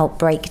shown to help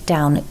break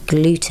down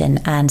gluten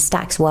and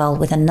stacks well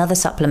with another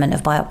supplement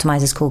of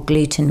Bioptimizers called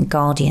Gluten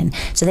Guardian.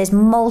 So there's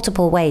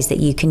multiple ways that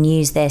you can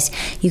use this.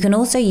 You can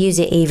also use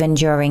it even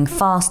during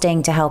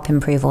fasting to help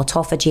improve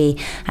autophagy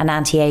and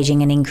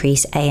anti-aging and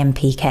increase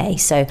AMPK.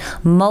 So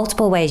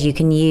multiple ways you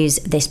can use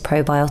this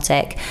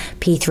probiotic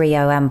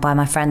P3OM by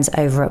my friends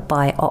over at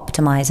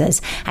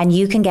Bioptimizers. And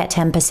you can get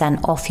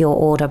 10% off your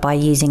order by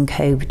using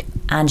code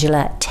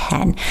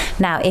Angela10.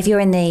 Now, if you're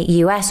in the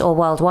US or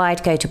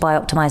worldwide, go to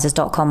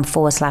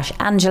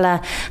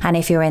bioptimizers.com/Angela. And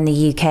if you're in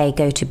the UK,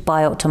 go to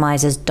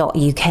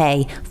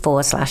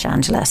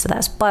bioptimizers.uk/Angela. So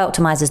that's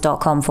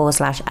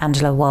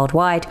bioptimizers.com/Angela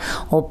worldwide,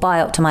 or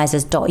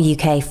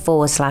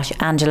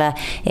bioptimizers.uk/Angela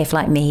if,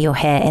 like me, you're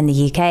here in the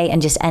UK,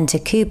 and just enter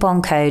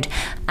coupon code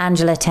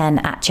Angela10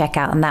 at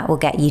checkout, and that will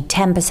get you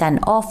 10%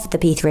 off the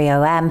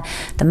P3OM,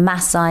 the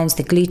Mass Signs,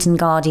 the Gluten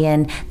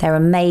Guardian, their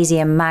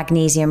Amazing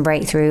Magnesium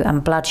Breakthrough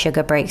and Blood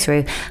Sugar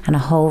Breakthrough, and a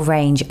whole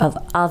range of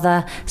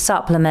other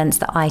supplements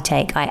that I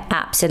take. I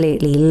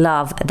absolutely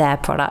love their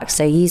products.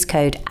 So use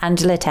code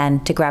Angela10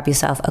 to grab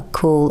yourself a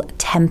cool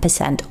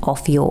 10%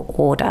 off your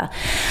order.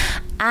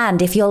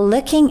 And if you're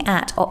looking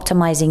at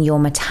optimizing your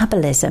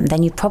metabolism,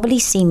 then you've probably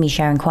seen me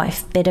sharing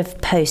quite a bit of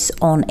posts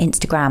on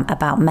Instagram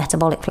about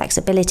metabolic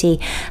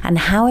flexibility and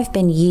how I've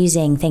been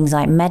using things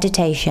like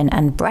meditation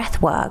and breath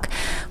work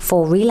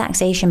for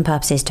relaxation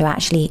purposes to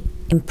actually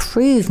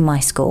improve my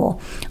score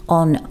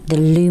on the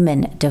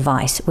Lumen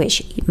device,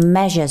 which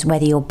measures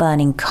whether you're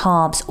burning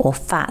carbs or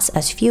fats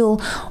as fuel,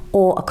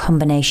 or a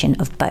combination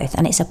of both.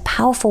 And it's a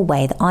powerful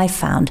way that I've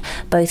found,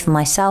 both for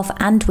myself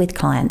and with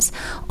clients,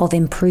 of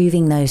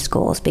improving those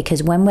scores,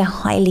 because when we're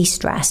highly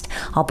stressed,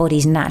 our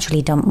bodies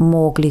naturally dump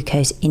more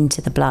glucose into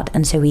the blood,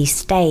 and so we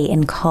stay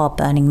in carb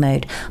burning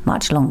mode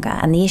much longer.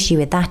 And the issue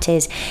with that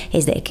is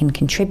that it can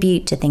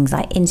contribute to things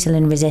like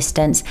insulin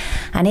resistance,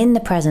 and in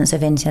the presence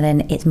of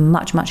insulin, it's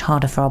much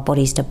harder for our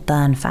bodies to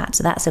burn fat.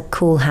 So that's a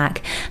cool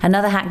hack.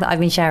 Another hack that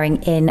I've been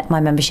sharing in my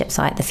membership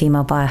site, the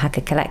Female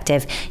Biohacker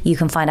Collective. You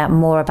can find out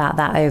more about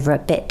that over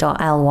at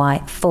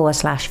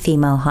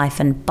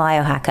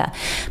bit.ly/female-biohacker.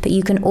 But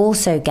you can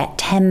also get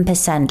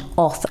 10%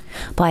 off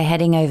by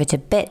heading over to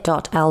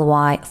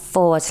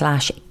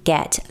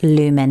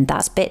bit.ly/getlumen.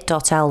 That's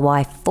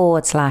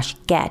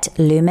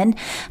bit.ly/getlumen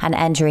and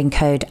entering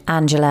code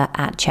Angela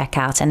at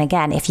checkout. And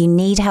again, if you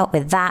need help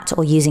with that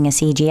or using a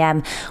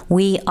CGM,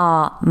 we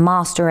are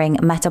mastering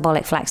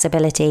metabolic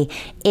flexibility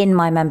in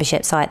my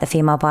membership site, the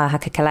Female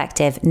Biohacker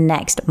Collective,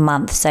 next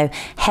month. So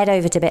head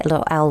over to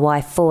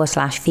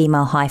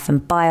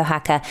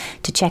bit.ly/female-biohacker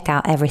to check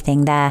out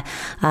everything there.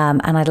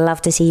 And I'd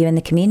love to see you in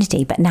the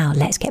community. But now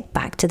let's get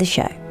back to the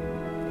show.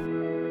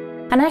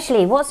 And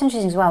actually, what's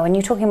interesting as well, when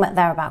you're talking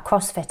about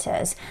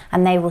CrossFitters,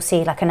 and they will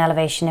see like an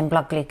elevation in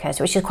blood glucose,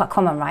 which is quite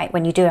common, right?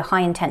 When you do a high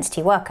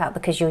intensity workout,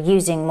 because you're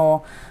using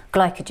more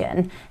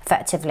glycogen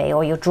effectively,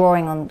 or you're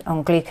drawing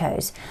on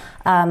glucose,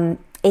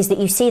 is that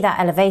you see that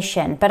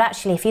elevation. But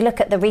actually, if you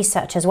look at the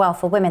research as well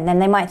for women, then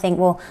they might think,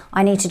 well,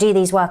 I need to do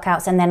these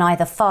workouts and then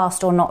either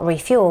fast or not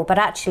refuel. But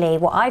actually,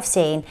 what I've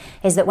seen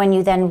is that when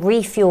you then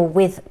refuel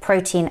with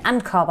protein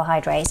and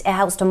carbohydrates, it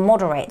helps to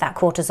moderate that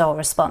cortisol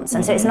response.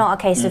 And so it's not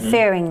a case of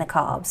fearing the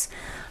carbs.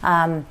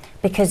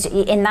 Because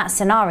in that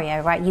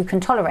scenario, right, you can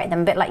tolerate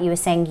them. A bit like you were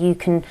saying, you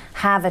can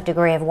have a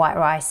degree of white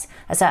rice,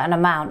 a certain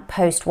amount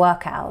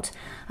post-workout.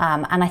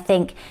 And I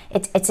think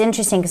it's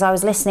interesting, because I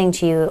was listening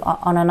to you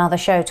on another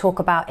show talk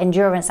about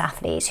endurance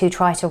athletes who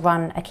try to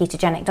run a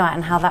ketogenic diet,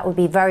 and how that would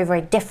be very,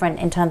 very different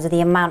in terms of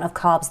the amount of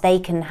carbs they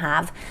can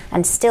have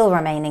and still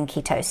remain in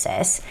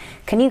ketosis.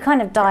 Can you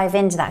kind of dive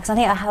into that? Because I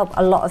think it'll help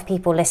a lot of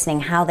people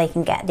listening, how they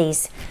can get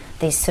these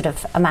sort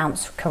of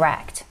amounts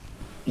correct.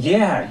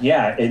 Yeah.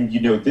 And,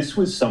 this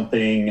was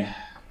something,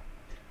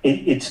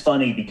 it's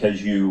funny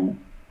because we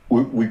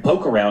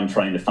poke around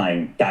trying to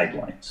find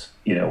guidelines,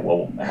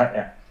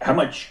 how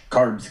much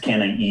carbs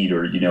can I eat,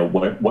 or,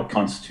 what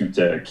constitutes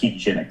a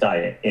ketogenic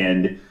diet.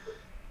 And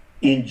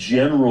in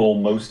general,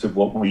 most of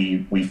what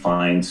we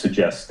find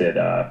suggests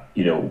that,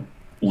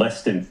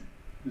 less than,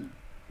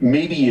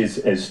 maybe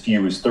as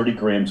few as 30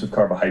 grams of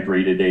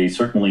carbohydrate a day,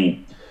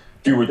 certainly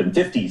fewer than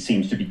 50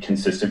 seems to be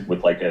consistent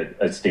with like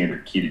a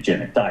standard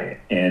ketogenic diet.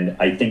 And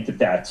I think that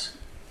that's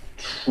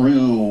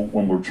true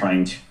when we're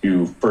trying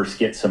to first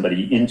get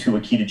somebody into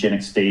a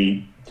ketogenic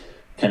state,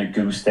 kind of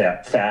goose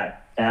that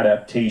fat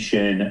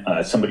adaptation,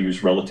 somebody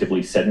who's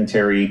relatively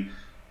sedentary.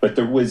 But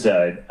there was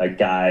a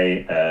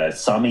guy,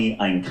 Sami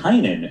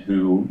Ainkainen,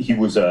 he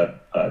was a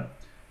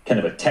kind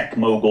of a tech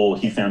mogul.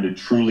 He founded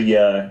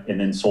Trulia and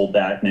then sold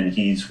that. And then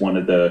he's one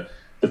of the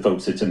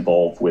folks that's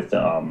involved with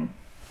the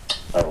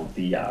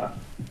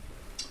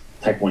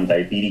type 1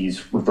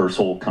 diabetes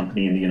reversal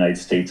company in the United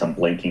States. I'm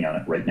blanking on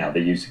it right now.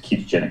 They use a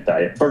ketogenic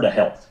diet, Virta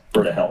Health.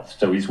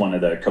 So he's one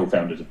of the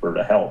co-founders of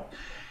Virta Health.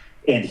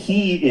 And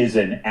he is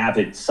an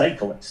avid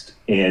cyclist,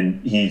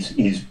 and he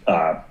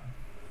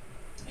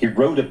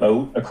rowed a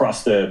boat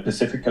across the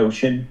Pacific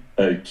Ocean,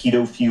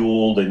 keto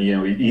fueled, and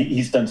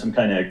he's done some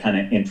kind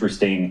of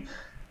interesting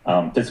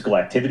physical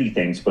activity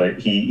things, but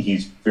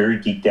he's very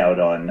geeked out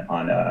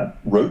on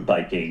road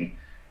biking,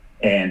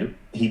 and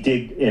he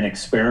did an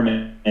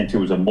experiment. It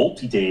was a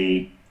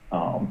multi-day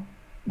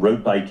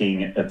road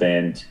biking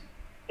event,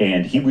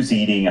 and he was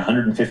eating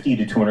 150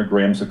 to 200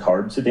 grams of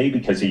carbs a day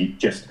because he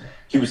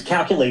was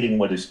calculating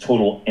what his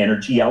total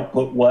energy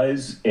output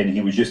was, and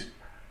he was just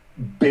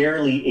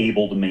barely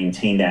able to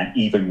maintain that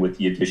even with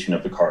the addition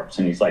of the carbs.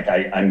 And he's like,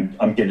 I'm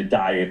going to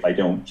die if I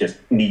don't just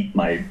meet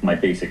my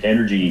basic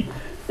energy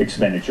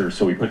expenditure.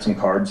 So he put some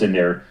carbs in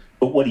there.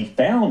 But what he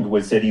found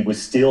was that he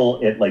was still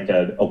at like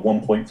a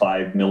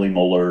 1.5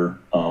 millimolar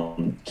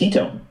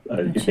ketone,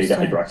 beta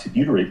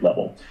hydroxybutyrate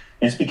level.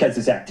 And it's because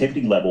his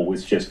activity level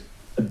was just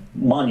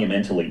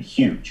monumentally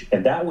huge.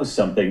 And that was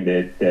something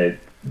that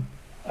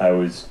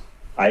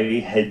I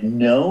had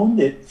known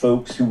that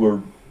folks who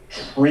were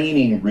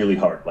training really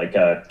hard, like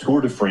a Tour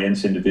de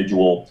France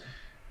individual,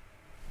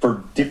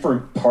 for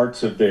different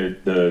parts of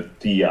the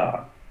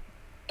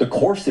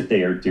course that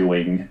they are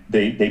doing,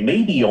 they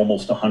may be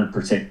almost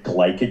 100%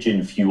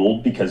 glycogen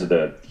fueled because of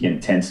the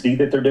intensity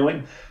that they're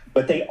doing,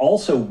 but they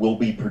also will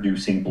be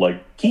producing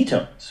blood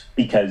ketones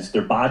because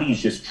their body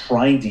is just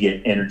trying to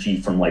get energy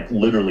from like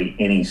literally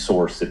any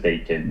source that they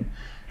can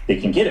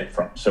get it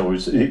from. So it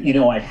was,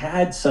 I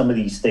had some of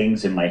these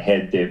things in my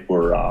head that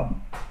were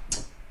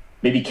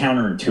maybe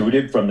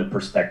counterintuitive from the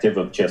perspective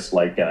of just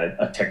like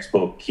a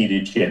textbook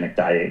ketogenic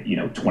diet,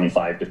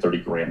 25 to 30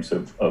 grams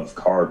of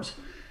carbs.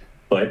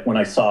 But when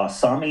I saw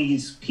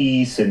Sami's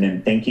piece and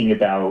then thinking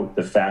about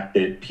the fact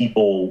that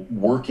people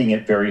working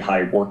at very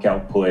high work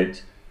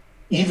output,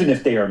 even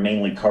if they are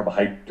mainly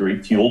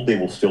carbohydrate fueled, they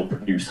will still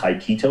produce high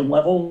ketone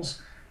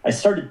levels, I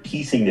started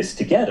piecing this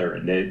together,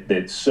 and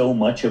that so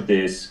much of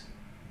this,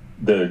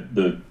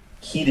 the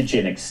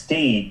ketogenic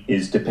state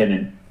is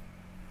dependent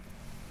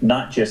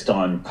not just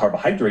on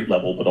carbohydrate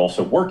level, but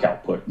also work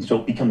output. And so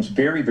it becomes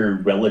very, very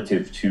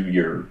relative to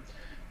your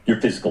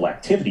physical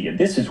activity. And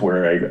this is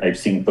where I've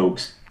seen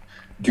folks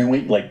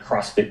doing like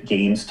CrossFit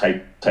Games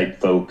type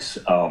folks.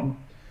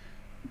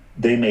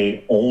 They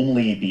may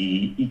only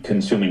be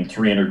consuming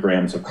 300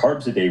 grams of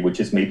carbs a day, which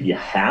is maybe a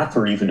half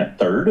or even a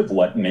third of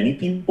what many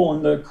people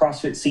in the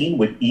CrossFit scene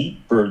would eat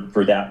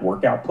for that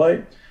work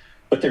output.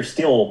 But they're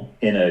still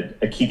in a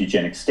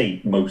ketogenic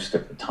state most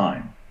of the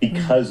time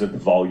because of the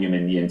volume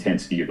and the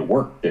intensity of the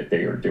work that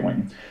they are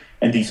doing.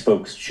 And these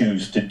folks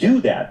choose to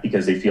do that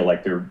because they feel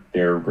like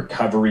their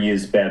recovery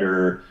is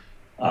better,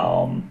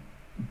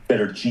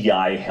 better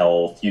GI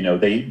health.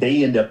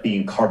 They end up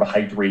being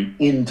carbohydrate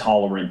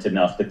intolerant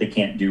enough that they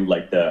can't do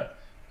like the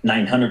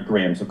 900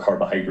 grams of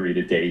carbohydrate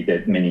a day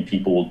that many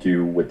people will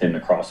do within the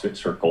CrossFit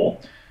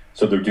circle.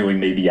 So they're doing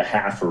maybe a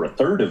half or a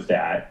third of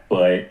that,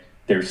 but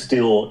they're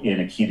still in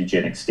a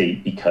ketogenic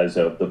state because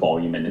of the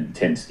volume and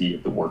intensity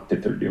of the work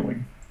that they're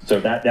doing. So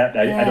I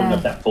don't know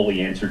if that fully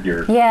answered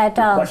your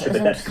question,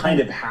 but that's kind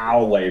of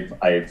how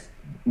I've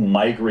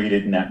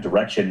migrated in that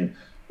direction,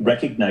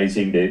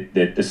 recognizing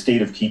that the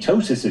state of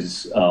ketosis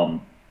is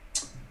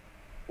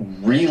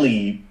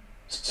really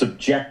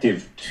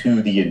subjective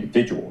to the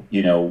individual.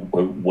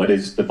 What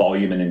is the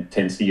volume and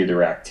intensity of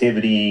their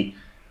activity?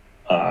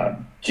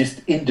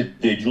 Just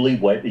individually,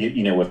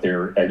 if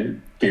they're at a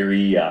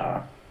very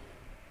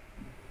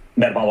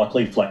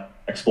metabolically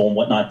flexible and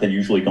whatnot, then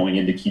usually going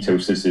into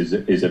ketosis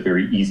is a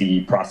very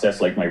easy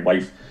process. Like my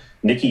wife,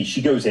 Nikki,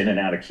 she goes in and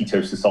out of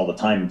ketosis all the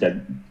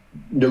time.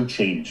 No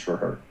change for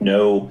her.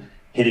 No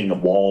hitting a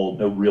wall,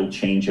 no real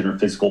change in her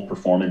physical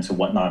performance and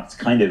whatnot. It's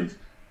kind of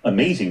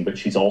amazing, but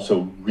she's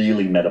also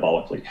really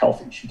metabolically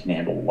healthy. She can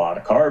handle a lot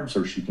of carbs,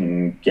 or she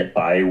can get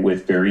by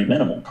with very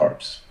minimal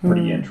carbs.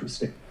 Pretty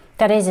interesting.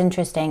 That is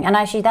interesting. And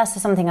actually, that's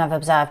something I've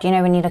observed.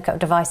 When you look at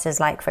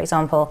devices like, for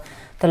example,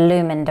 the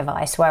Lumen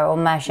device, where it will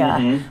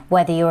measure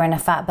whether you're in a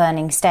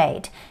fat-burning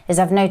state, is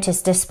I've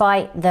noticed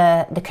despite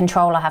the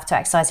control I have to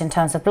exercise in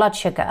terms of blood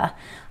sugar,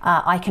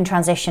 I can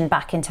transition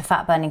back into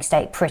fat-burning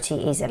state pretty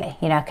easily.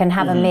 I can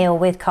have a meal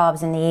with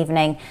carbs in the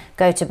evening,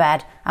 go to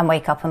bed, and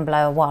wake up and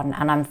blow a 1,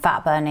 and I'm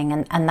fat-burning,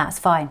 and that's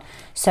fine.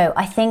 So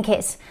I think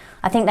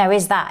there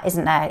is that,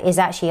 isn't there? Is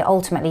actually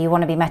ultimately you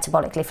want to be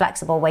metabolically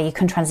flexible, where you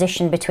can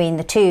transition between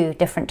the two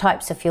different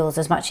types of fuels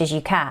as much as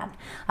you can.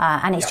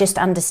 And it's just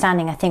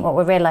understanding, I think what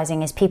we're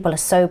realizing is people are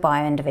so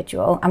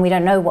bio-individual, and we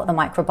don't know what the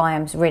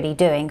microbiome's really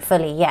doing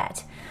fully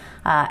yet.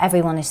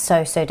 Everyone is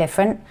so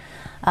different.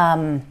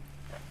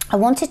 I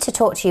wanted to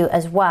talk to you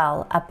as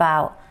well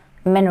about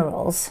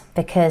minerals,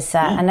 because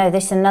I know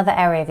this is another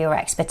area of your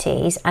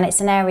expertise, and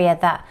it's an area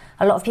that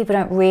a lot of people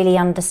don't really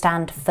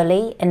understand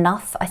fully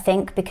enough, I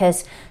think,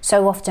 because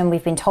so often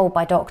we've been told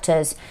by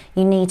doctors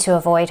you need to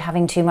avoid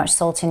having too much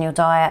salt in your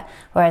diet,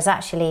 whereas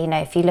actually,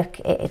 if you look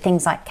at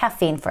things like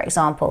caffeine, for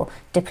example,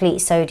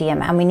 depletes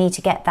sodium, and we need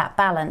to get that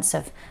balance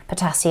of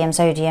potassium,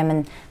 sodium,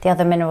 and the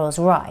other minerals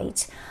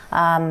right.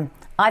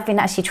 I've been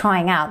actually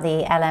trying out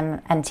the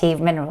LMNT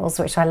minerals,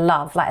 which I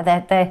love. Like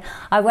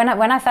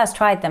when I first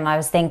tried them, I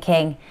was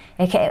thinking,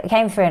 it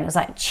came through and it was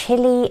like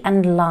chili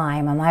and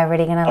lime. Am I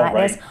really going to like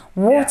this?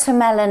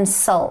 Watermelon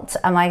salt.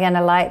 Am I going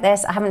to like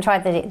this? I haven't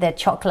tried the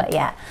chocolate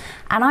yet.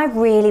 And I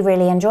really,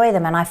 really enjoy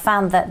them. And I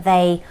found that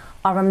they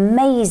are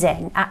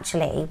amazing,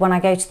 actually, when I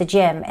go to the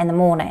gym in the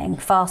morning,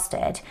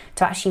 fasted,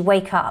 to actually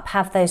wake up,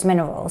 have those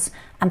minerals,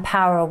 and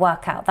power a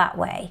workout that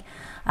way.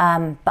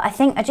 But I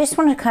think I just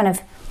want to kind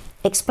of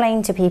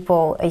explain to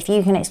people, if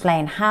you can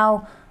explain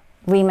how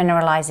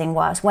remineralizing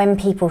works, when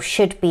people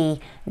should be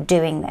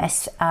doing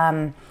this,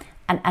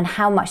 and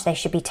how much they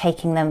should be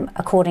taking them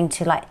according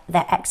to like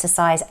their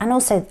exercise, and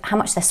also how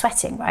much they're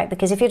sweating, right?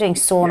 Because if you're doing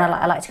sauna,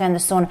 like I like to go in the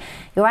sauna,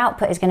 your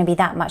output is going to be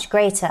that much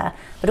greater.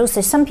 But also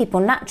some people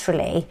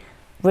naturally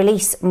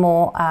release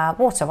more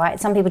water, right?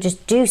 Some people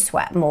just do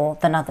sweat more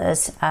than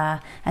others,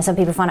 and some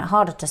people find it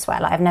harder to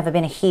sweat. Like I've never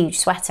been a huge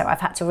sweater. I've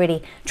had to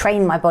really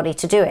train my body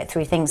to do it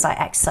through things like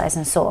exercise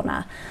and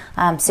sauna.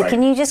 So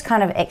can you just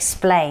kind of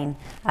explain,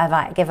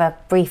 give a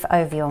brief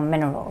overview on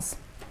minerals?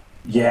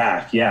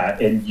 Yeah.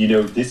 And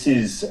this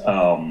is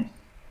a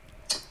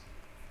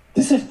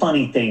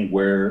funny thing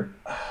where,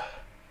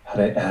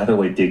 how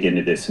do I dig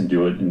into this and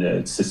do it in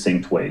a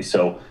succinct way?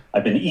 So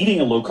I've been eating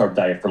a low carb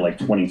diet for like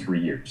 23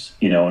 years,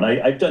 and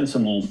I've done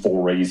some little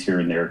forays here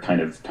and there,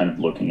 kind of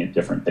looking at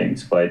different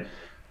things, but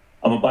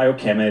I'm a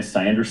biochemist.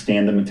 I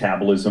understand the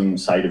metabolism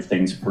side of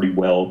things pretty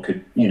well,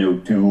 could,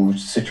 do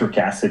citric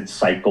acid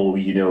cycle,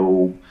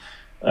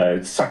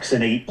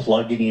 succinate,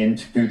 plugging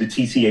into the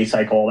TCA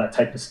cycle, all that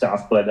type of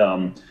stuff. But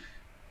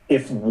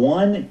if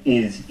one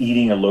is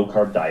eating a low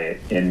carb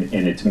diet and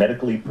it's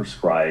medically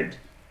prescribed,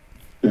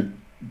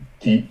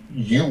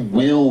 you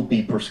will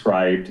be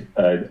prescribed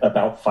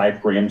about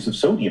 5 grams of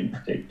sodium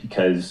per day,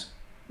 because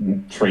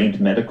trained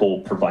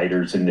medical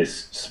providers in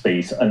this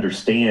space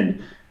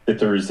understand that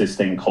there is this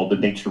thing called the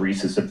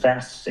natriuresis of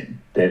fasting,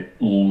 that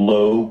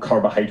low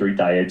carbohydrate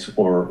diets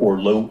or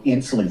low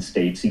insulin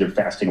states, either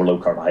fasting or low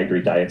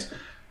carbohydrate diets,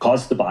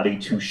 cause the body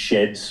to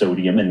shed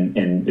sodium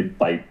and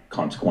by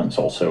consequence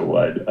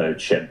also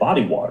shed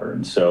body water.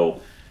 And so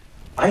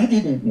I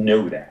didn't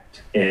know that.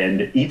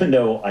 And even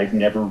though I've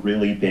never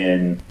really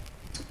been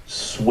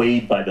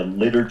swayed by the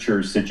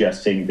literature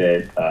suggesting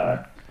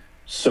that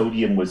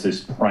sodium was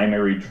this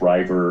primary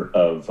driver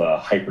of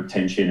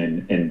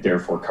hypertension and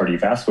therefore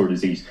cardiovascular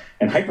disease,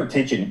 and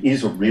hypertension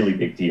is a really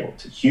big deal.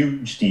 It's a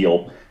huge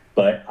deal,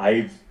 but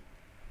I've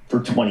for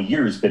 20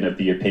 years been of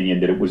the opinion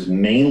that it was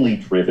mainly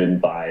driven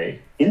by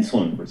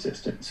insulin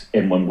resistance.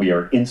 And when we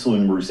are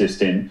insulin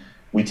resistant,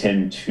 we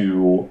tend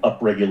to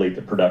upregulate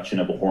the production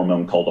of a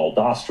hormone called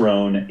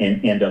aldosterone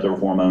and other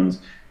hormones.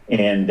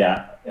 And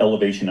that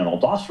elevation in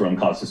aldosterone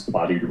causes the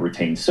body to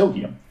retain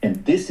sodium.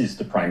 And this is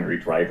the primary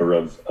driver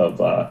of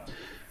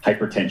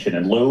hypertension.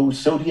 And low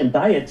sodium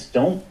diets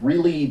don't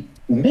really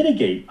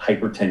mitigate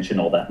hypertension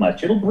all that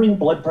much. It'll bring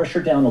blood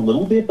pressure down a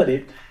little bit, but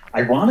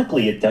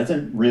ironically, it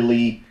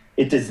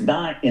does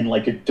not in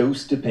like a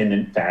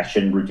dose-dependent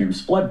fashion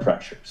reduce blood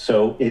pressure.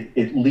 So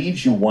it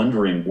leaves you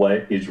wondering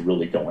what is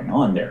really going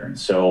on there. And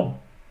so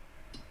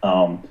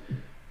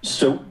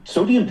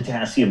sodium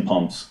potassium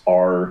pumps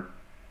are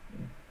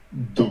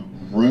the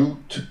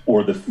root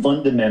or the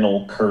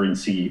fundamental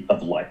currency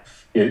of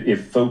life.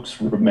 If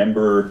folks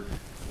remember,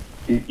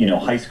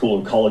 high school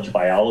or college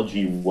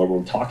biology, where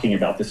we're talking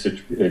about this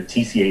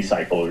TCA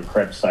cycle or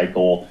Krebs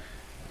cycle,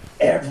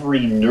 every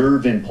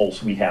nerve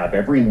impulse we have,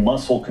 every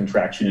muscle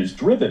contraction is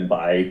driven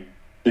by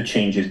the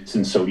changes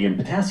in sodium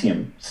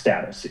potassium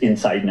status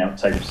inside and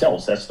outside of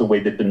cells. That's the way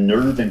that the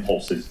nerve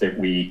impulses that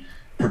we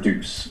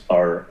produce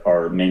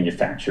are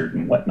manufactured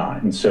and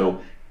whatnot. And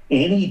so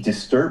any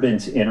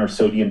disturbance in our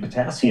sodium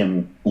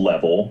potassium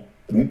level,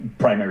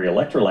 primary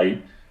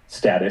electrolyte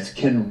status,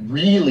 can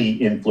really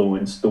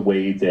influence the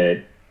way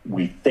that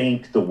we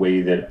think, the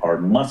way that our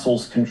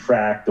muscles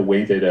contract, the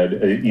way that,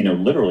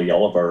 literally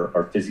all of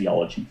our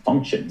physiology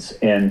functions.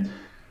 And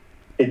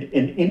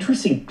an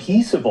interesting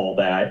piece of all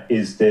that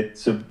is that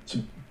some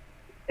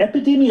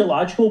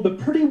epidemiological, but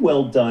pretty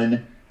well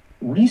done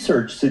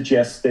research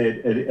suggests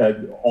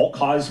that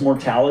all-cause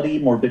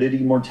morbidity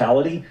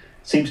mortality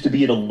seems to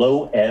be at a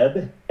low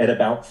ebb at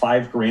about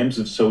 5 grams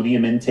of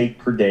sodium intake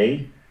per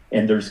day.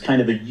 And there's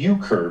kind of a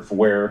U-curve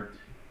where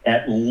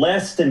at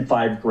less than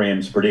 5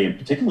 grams per day, and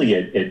particularly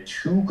at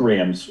 2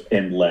 grams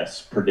and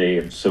less per day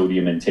of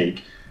sodium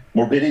intake,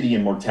 morbidity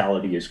and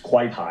mortality is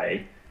quite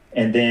high.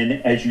 And then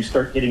as you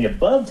start getting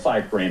above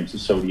 5 grams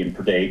of sodium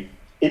per day,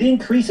 it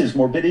increases,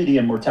 morbidity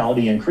and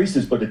mortality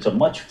increases, but it's a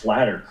much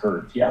flatter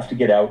curve. You have to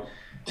get out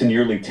to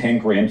nearly 10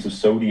 grams of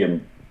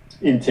sodium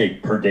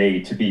intake per day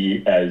to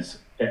be as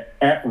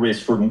at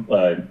risk for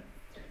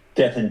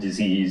death and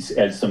disease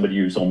as somebody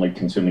who's only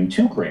consuming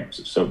 2 grams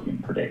of sodium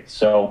per day.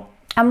 So,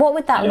 and what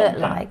would that look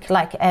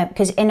like?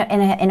 Because in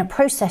a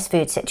processed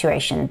food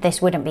situation,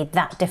 this wouldn't be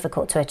that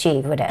difficult to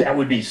achieve, would it? That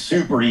would be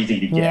super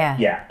easy to get.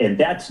 Yeah. And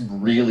that's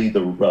really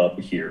the rub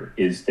here,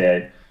 is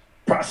that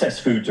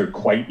processed foods are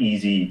quite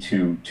easy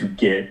to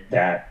get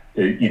that,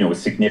 a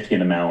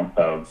significant amount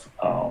of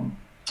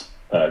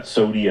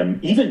sodium.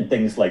 Even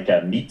things like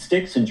meat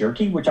sticks and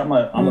jerky, which I'm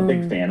a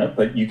big fan of,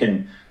 but you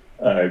can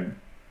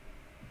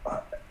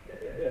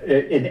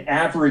an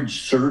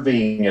average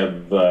serving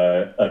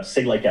of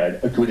say, like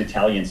a good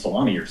Italian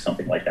salami or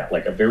something like that,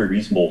 like a very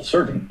reasonable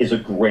serving, is a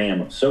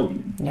gram of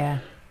sodium. Yeah.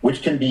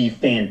 Which can be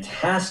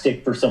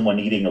fantastic for someone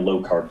eating a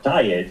low-carb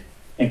diet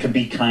and can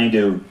be kind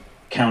of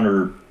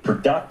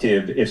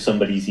counterproductive if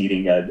somebody's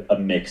eating a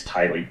mixed,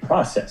 highly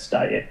processed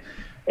diet.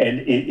 And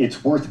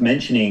it's worth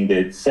mentioning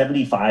that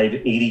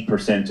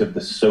 75-80% of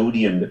the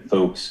sodium that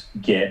folks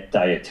get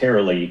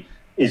dietarily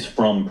is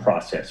from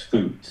processed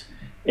foods.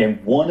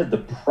 And one of the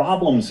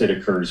problems that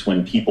occurs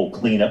when people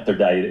clean up their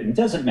diet, and it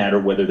doesn't matter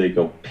whether they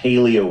go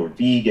paleo or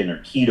vegan or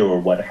keto or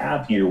what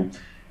have you,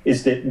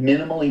 is that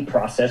minimally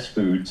processed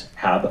foods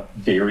have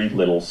very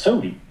little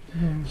sodium.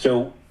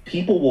 So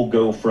people will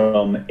go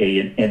from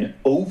an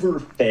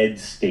overfed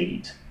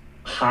state,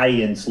 high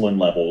insulin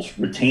levels,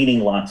 retaining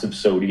lots of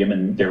sodium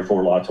and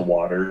therefore lots of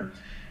water.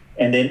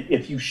 And then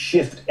if you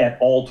shift at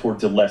all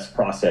towards a less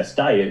processed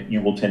diet,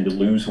 you will tend to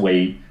lose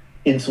weight,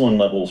 insulin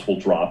levels will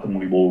drop, and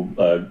we will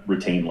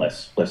retain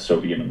less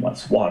sodium and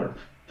less water.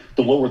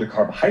 The lower the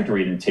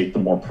carbohydrate intake, the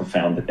more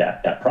profound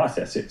that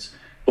process is.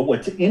 But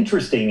what's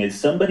interesting is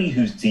somebody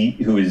who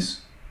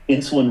is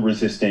insulin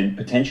resistant,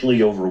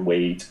 potentially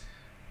overweight,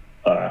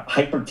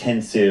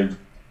 hypertensive,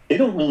 they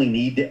don't really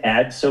need to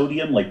add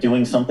sodium. Like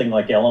doing something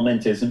like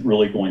Element isn't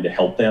really going to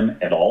help them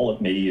at all.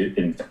 It may,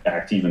 in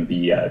fact, even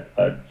be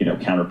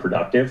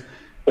counterproductive.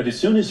 But as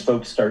soon as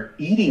folks start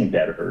eating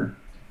better,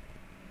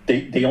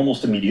 they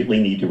almost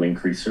immediately need to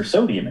increase their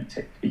sodium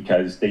intake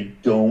because they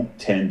don't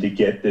tend to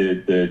get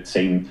the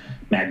same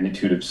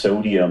magnitude of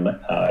sodium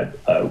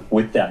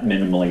with that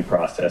minimally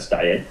processed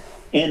diet.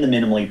 And the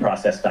minimally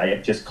processed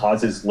diet just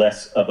causes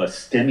less of a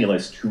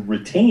stimulus to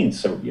retain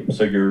sodium.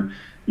 So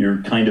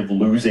you're kind of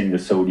losing the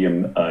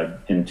sodium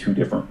in two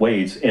different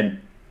ways. And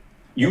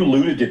you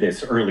alluded to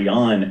this early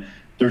on.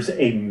 There's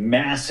a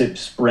massive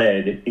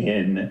spread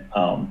in,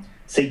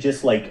 say,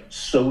 just like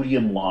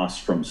sodium loss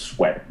from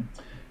sweating.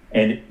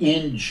 And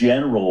in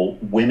general,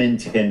 women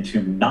tend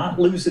to not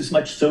lose as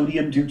much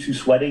sodium due to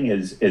sweating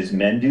as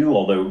men do,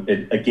 although,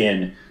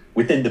 again,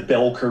 within the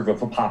bell curve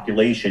of a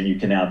population, you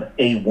can have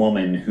a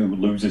woman who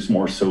loses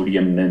more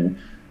sodium than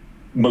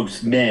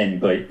most men,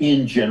 but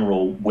in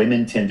general,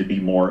 women tend to be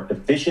more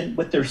efficient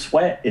with their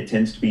sweat. It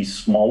tends to be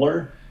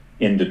smaller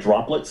in the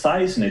droplet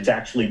size, and it's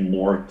actually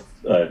more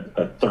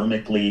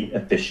thermically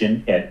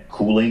efficient at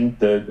cooling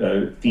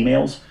the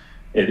females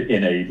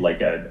in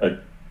a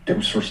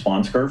dose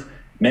response curve.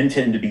 Men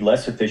tend to be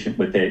less efficient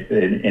with it,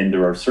 and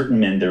there are certain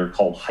men that are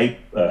called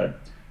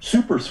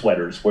super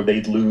sweaters, where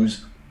they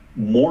lose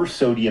more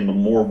sodium and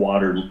more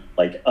water,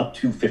 like up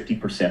to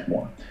 50%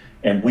 more.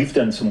 And we've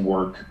done some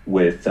work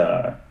with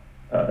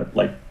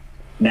like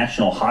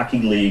National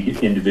Hockey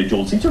League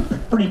individuals. These are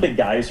pretty big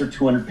guys. They're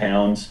 200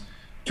 pounds,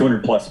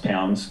 200 plus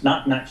pounds,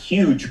 not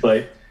huge,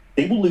 but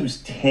they will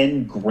lose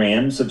 10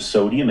 grams of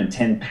sodium and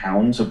 10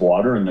 pounds of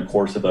water in the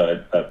course of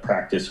a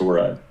practice or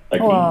a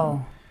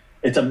game.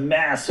 It's a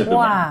massive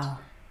amount.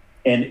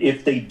 And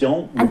if they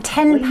don't And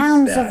 10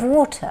 pounds of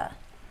water?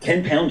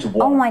 10 pounds of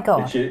water. Oh my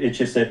gosh. It's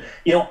just that,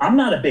 I'm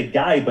not a big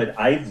guy, but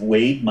I've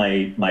weighed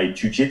my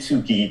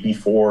jiu-jitsu gi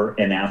before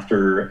and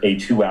after a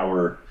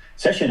 2-hour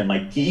session, and my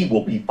gi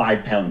will be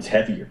 5 pounds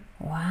heavier.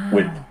 Wow.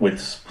 With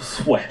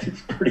sweat.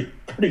 It's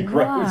pretty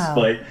gross.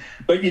 But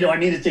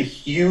it's a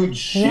huge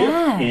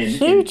shift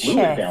in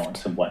fluid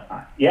balance and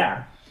whatnot.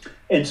 Yeah.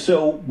 And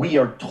so we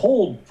are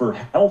told for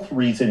health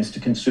reasons to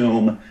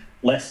consume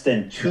less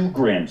than 2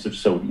 grams of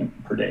sodium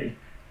per day.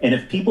 And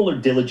if people are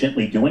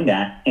diligently doing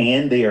that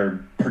and they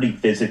are pretty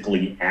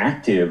physically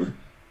active,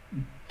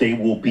 they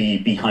will be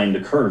behind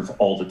the curve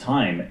all the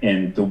time.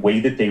 And the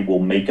way that they will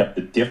make up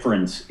the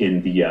difference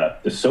in the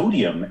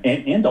sodium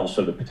and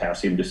also the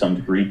potassium to some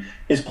degree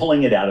is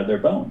pulling it out of their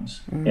bones.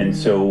 And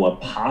so a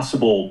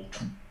possible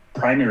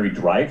primary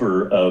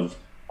driver of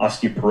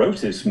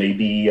osteoporosis may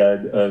be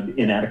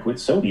inadequate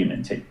sodium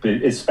intake, but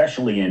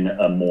especially in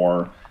a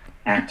more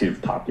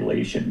active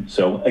population.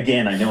 So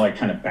again, I know I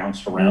kind of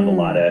bounced around a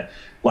lot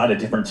of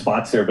different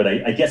spots there, but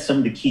I guess some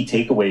of the key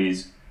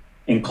takeaways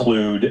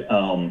include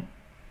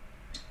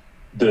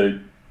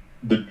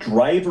the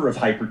driver of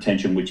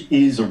hypertension, which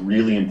is a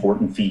really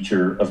important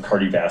feature of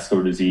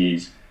cardiovascular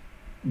disease,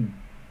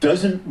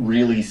 doesn't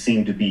really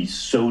seem to be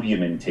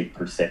sodium intake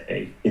per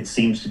se. It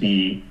seems to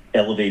be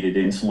elevated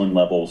insulin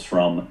levels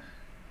from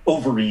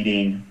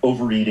overeating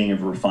of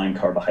refined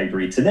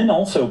carbohydrates, and then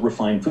also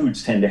refined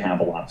foods tend to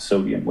have a lot of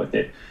sodium with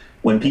it.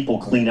 When people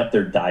clean up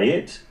their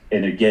diet,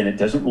 and again, it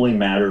doesn't really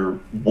matter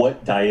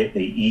what diet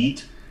they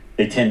eat,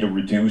 they tend to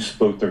reduce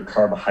both their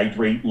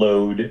carbohydrate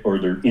load or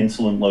their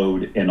insulin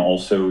load and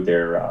also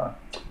their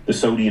the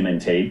sodium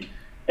intake.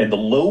 And the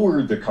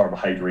lower the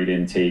carbohydrate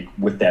intake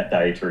with that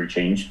dietary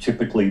change,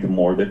 typically the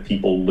more that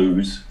people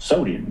lose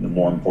sodium, the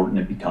more important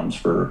it becomes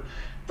for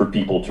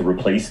people to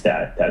replace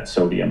that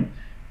sodium.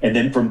 And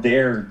then from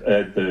there,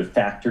 the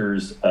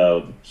factors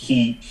of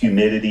heat,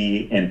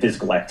 humidity, and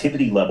physical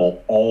activity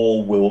level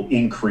all will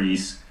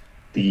increase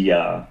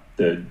the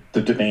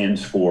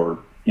demands for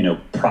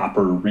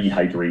proper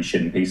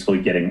rehydration,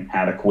 basically getting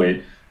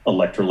adequate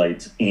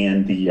electrolytes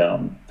and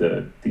the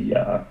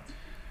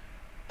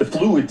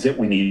fluids that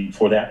we need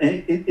for that.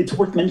 And it's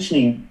worth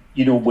mentioning,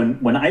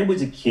 when I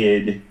was a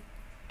kid,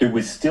 there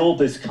was still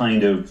this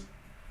kind of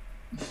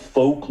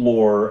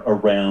folklore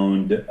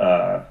around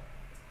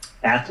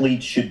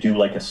athletes should do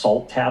like a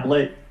salt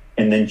tablet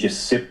and then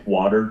just sip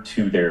water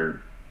to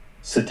their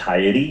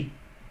satiety.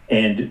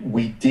 And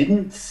we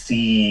didn't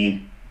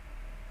see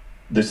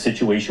the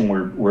situation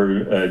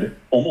where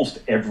almost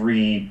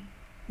every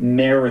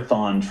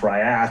marathon,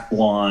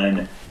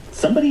 triathlon,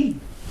 somebody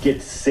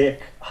gets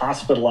sick,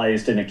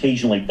 hospitalized, and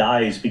occasionally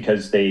dies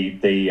because they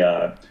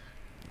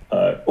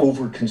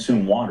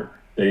overconsume water.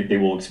 They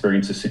will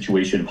experience a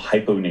situation of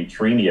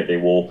hyponatremia. They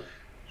will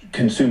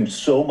consume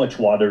so much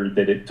water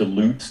that it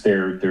dilutes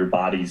their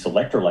body's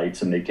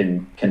electrolytes, and they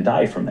can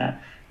die from that.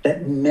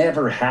 That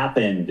never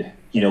happened,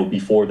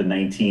 before the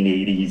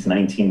 1980s,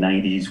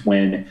 1990s,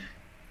 when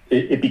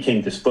it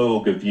became this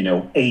vogue of,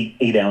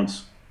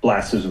 8-ounce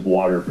glasses of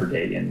water per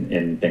day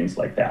and things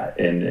like that.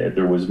 And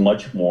there was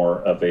much more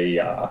of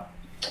a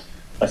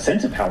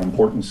sense of how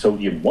important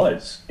sodium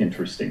was,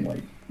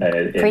 interestingly.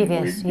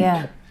 Previously,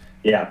 yeah.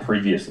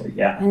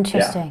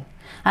 Interesting. Yeah.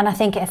 And I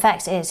think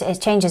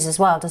it changes as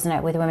well, doesn't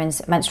it, with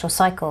women's menstrual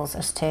cycles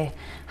as to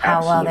how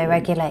Absolutely. well they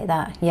regulate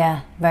that.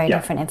 Yeah, very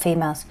different in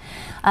females.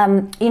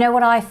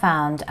 What I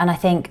found, and I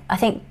think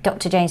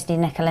Dr. James D.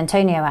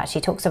 Nicolantonio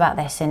actually talks about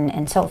this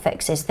in Salt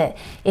Fix, is that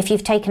if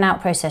you've taken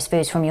out processed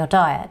foods from your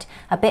diet,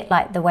 a bit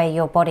like the way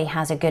your body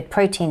has a good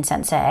protein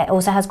sensor, it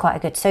also has quite a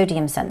good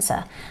sodium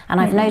sensor. And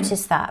I've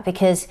noticed that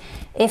because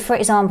if, for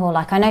example,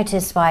 like I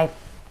noticed by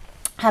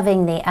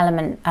having the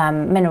element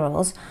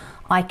minerals,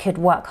 I could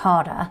work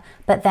harder.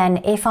 But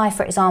then if I,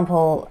 for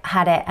example,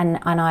 had it and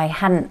I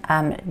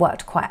hadn't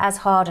worked quite as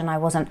hard and I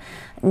wasn't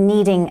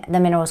needing the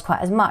minerals quite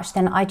as much,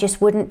 then I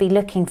just wouldn't be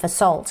looking for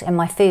salt in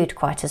my food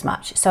quite as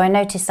much. So I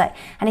noticed that,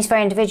 and it's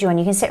very individual, and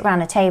you can sit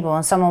around a table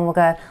and someone will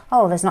go,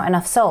 oh, there's not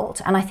enough salt.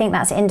 And I think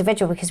that's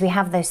individual because we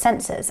have those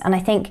sensors. And I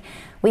think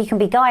we can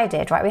be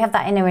guided, right? We have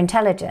that inner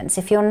intelligence.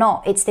 If you're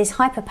not, it's this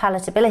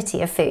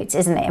hyperpalatability of foods,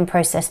 isn't it, in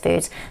processed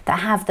foods that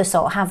have the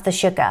salt, have the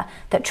sugar,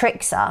 that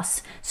tricks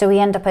us. So we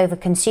end up over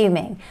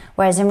consuming.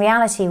 Whereas in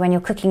reality, when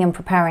you're cooking and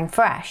preparing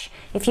fresh,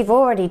 if you've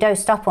already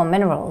dosed up on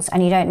minerals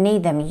and you don't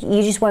need them,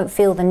 you just won't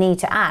feel the need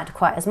to add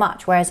quite as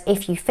much. Whereas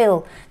if you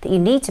feel that you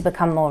need to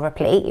become more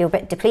replete, you're a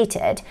bit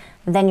depleted,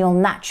 then you'll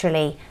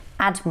naturally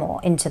add more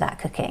into that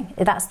cooking.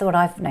 That's what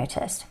I've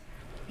noticed.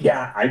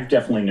 Yeah, I've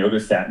definitely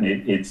noticed that,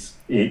 and it's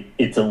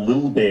a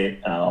little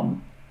bit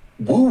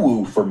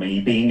woo-woo for me,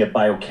 being a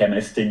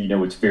biochemist, and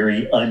it's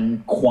very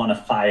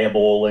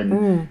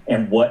unquantifiable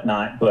and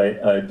whatnot.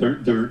 But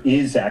there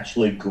is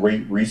actually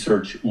great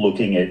research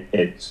looking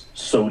at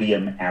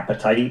sodium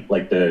appetite,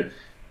 like the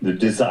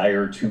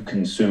desire to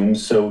consume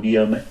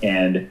sodium,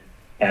 and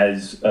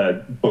as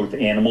both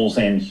animals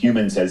and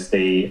humans, as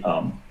they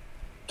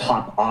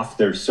top off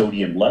their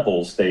sodium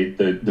levels,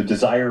 the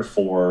desire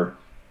for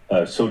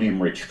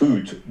sodium-rich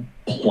foods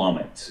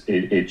plummets.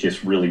 It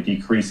just really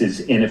decreases.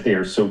 And if they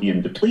are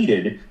sodium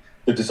depleted,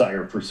 the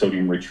desire for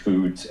sodium-rich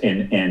foods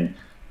and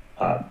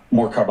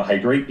more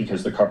carbohydrate,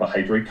 because the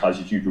carbohydrate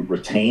causes you to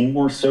retain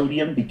more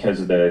sodium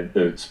because of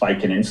the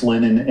spike in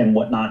insulin and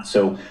whatnot.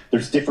 So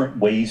there's different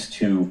ways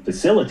to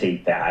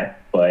facilitate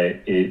that, but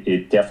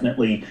it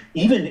definitely,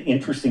 even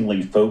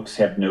interestingly, folks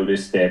have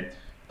noticed that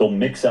they'll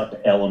mix up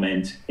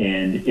element,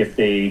 and if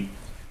they,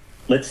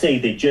 let's say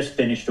they just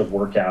finished a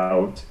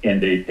workout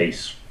and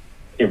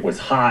it was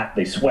hot,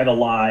 they sweat a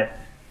lot,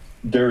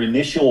 their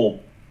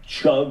initial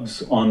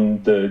chugs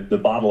on the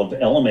bottle of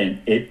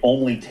element, it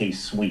only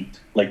tastes sweet.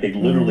 Like they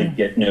literally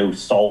get no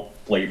salt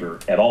flavor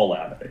at all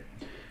out of it.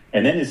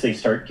 And then as they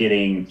start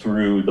getting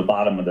through the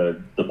bottom of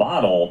the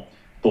bottle,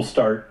 they'll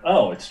start,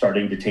 it's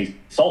starting to taste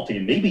salty,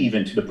 and maybe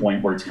even to the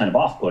point where it's kind of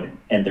off-putting,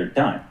 and they're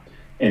done.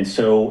 And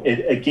so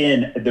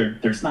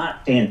there's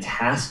not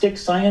fantastic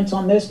science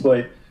on this,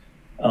 but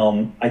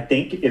I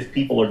think if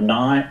people are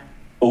not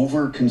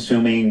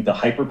over-consuming the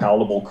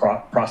hyper-palatable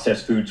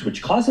processed foods,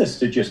 which cause us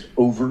to just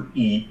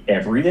overeat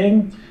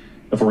everything,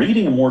 if we're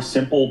eating a more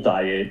simple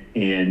diet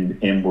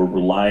and we're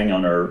relying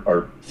on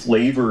our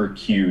flavor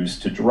cues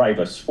to drive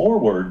us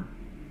forward,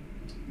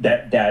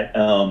 that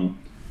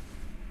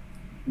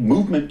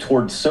movement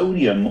towards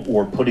sodium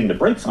or putting the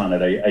brakes on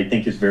it, I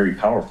think is very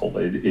powerful.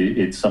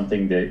 It's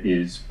something that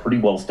is pretty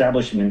well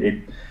established.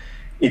 And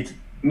it's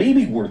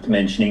maybe worth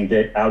mentioning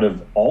that out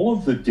of all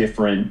of the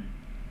different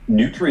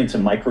nutrients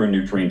and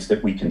micronutrients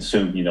that we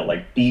consume,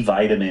 like B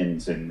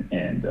vitamins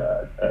and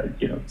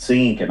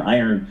zinc and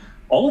iron,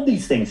 all of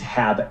these things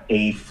have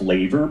a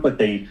flavor,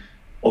 but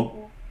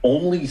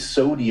only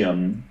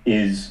sodium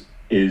is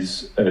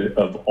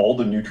of all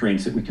the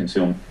nutrients that we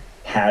consume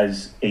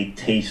has a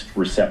taste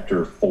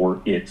receptor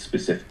for it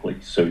specifically.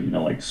 So,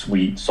 like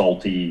sweet,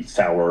 salty,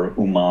 sour,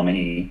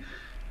 umami,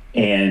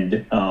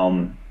 and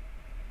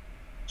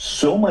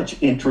so much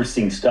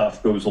interesting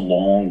stuff goes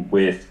along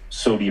with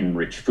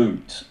sodium-rich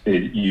foods.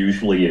 It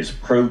usually is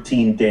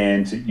protein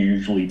dense. It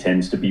usually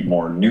tends to be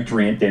more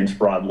nutrient dense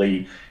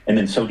broadly. And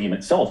then sodium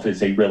itself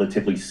is a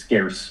relatively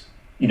scarce,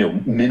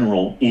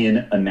 mineral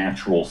in a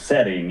natural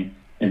setting.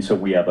 And so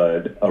we have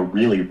a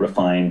really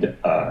refined,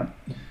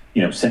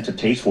 sense of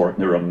taste for it.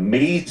 And there are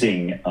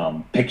amazing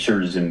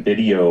pictures and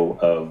video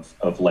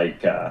of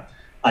like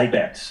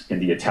ibex in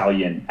the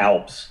Italian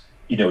Alps,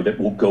 that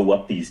will go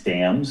up these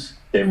dams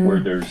where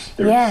there's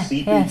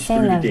seepage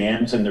through the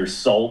dams, and there's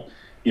salt,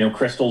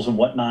 crystals and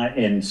whatnot.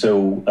 And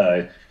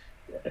so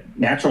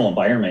natural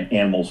environment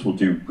animals will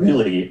do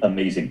really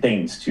amazing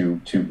things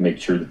to make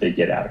sure that they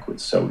get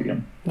adequate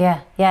sodium. Yeah,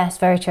 it's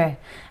very true.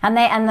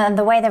 And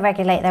the way they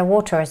regulate their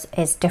water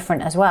is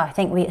different as well. I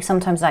think we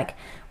sometimes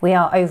we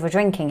are over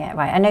drinking it,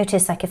 right? I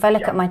notice if I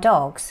look at my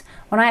dogs,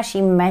 when I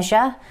actually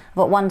measure, I've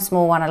got one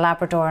small one, a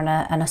Labrador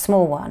and a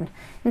small one,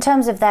 in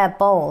terms of their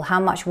bowl, how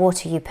much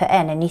water you put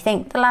in, and you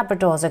think the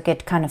Labrador's a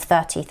good kind of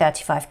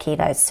 35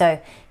 kilos, so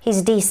he's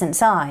a decent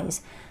size.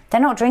 They're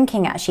not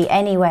drinking actually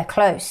anywhere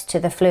close to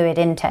the fluid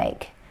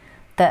intake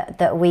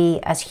that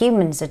we as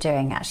humans are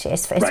doing, actually.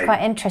 It's right.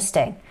 Quite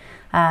interesting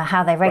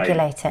how they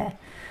regulate it.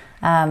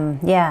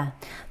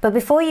 But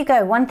before you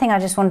go, one thing I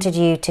just wanted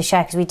you to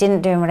share, because we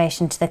didn't do in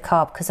relation to the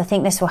carb, because I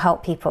think this will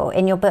help people.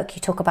 In your book,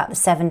 you talk about the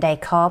 7-day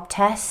carb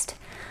test.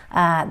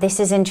 This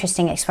is an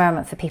interesting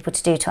experiment for people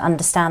to do to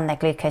understand their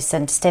glucose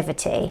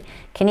sensitivity.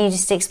 Can you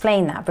just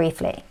explain that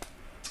briefly?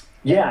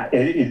 Yeah,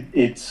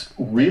 it's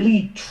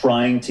really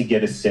trying to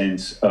get a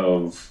sense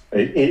of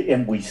it,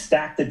 and we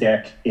stack the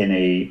deck in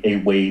a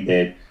way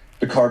that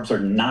the carbs are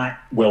not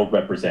well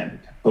represented,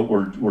 but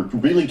we're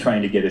really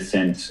trying to get a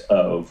sense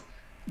of,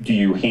 do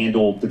you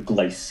handle the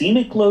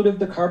glycemic load of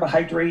the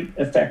carbohydrate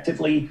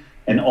effectively?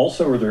 And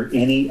also, are there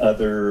any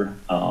other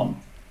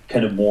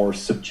kind of more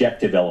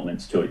subjective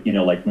elements to it?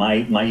 Like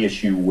my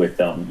issue with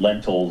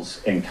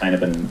lentils and kind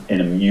of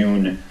an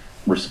immune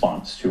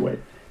response to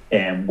it.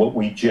 And what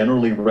we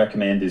generally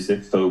recommend is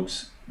that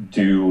folks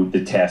do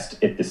the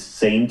test at the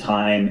same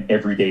time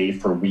every day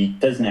for a week.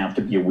 Doesn't have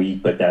to be a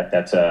week, but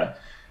that's a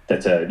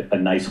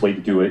nice way to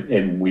do it.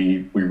 And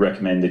we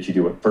recommend that you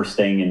do it first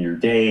thing in your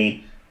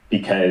day,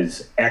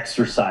 because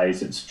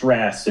exercise and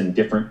stress and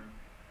different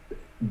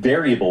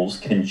variables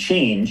can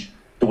change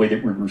the way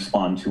that we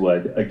respond to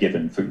a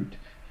given food.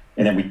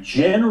 And then we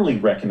generally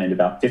recommend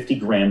about 50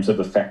 grams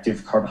of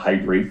effective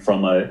carbohydrate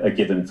from a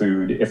given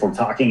food. If we're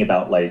talking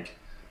about like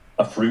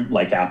a fruit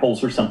like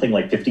apples or something,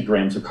 like 50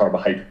 grams of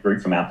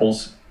carbohydrate from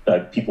apples,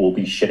 people will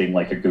be shitting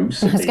like a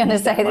goose. I was going to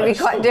say that'd be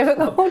quite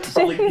difficult to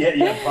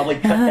do. Probably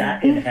cut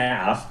that in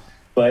half.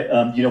 But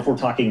if we're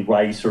talking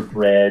rice or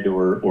bread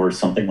or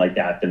something like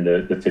that, then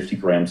the 50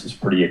 grams is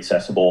pretty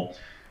accessible.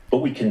 But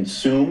we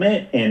consume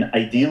it, and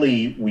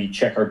ideally we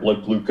check our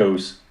blood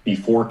glucose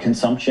before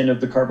consumption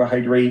of the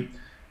carbohydrate,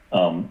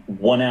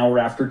 1 hour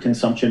after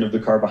consumption of the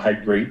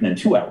carbohydrate, and then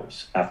 2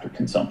 hours after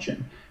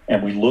consumption.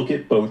 And we look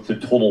at both the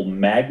total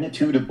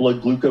magnitude of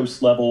blood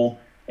glucose level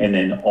and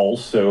then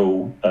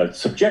also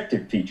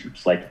subjective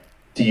features, like,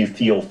 do you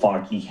feel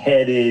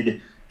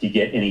foggy-headed? Do you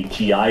get any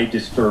GI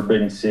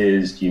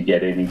disturbances? Do you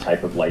get any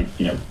type of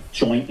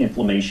joint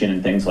inflammation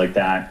and things like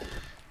that?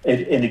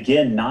 And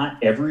again, not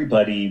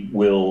everybody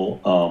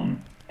will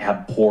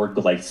have poor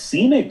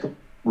glycemic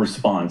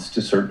response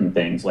to certain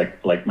things,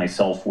 like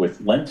myself with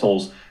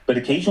lentils, but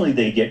occasionally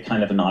they get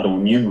kind of an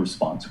autoimmune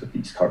response with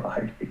these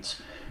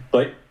carbohydrates.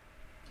 But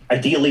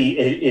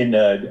ideally, in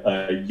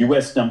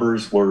U.S.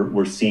 numbers,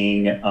 we're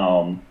seeing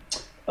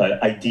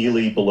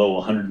ideally below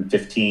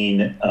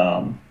 115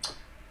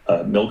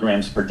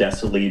 milligrams per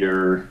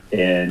deciliter,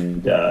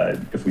 and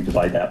if we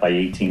divide that by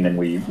 18, then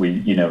we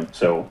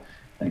so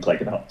I think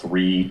like about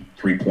 3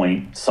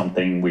 point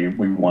something. We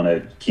want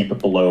to keep it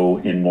below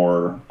in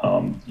more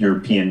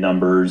European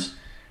numbers.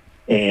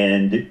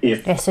 And so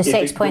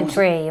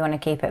 6.3, you want to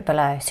keep it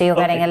below. So you're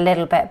getting a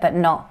little bit, but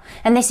not.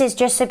 And this is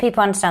just so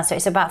people understand. So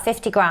it's about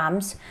 50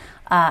 grams.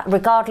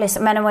 Regardless,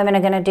 men and women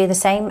are going to do the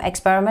same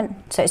experiment.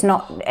 So it's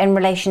not in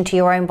relation to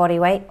your own body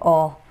weight,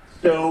 or.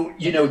 So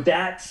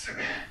that's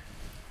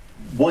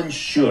one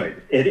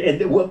should.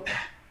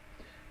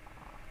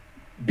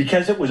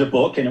 Because it was a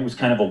book and it was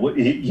kind of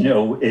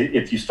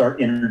if you start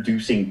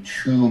introducing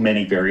too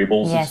many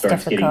variables, it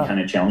starts getting kind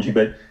of challenging.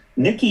 But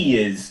Nikki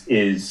is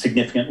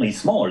significantly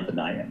smaller than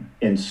I am.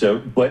 And so,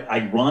 but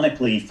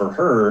ironically for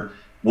her,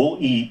 we'll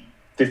eat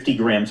 50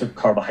 grams of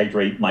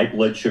carbohydrate. My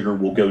blood sugar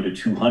will go to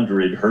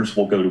 200. Hers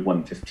will go to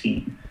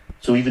 115.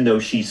 So even though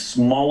she's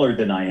smaller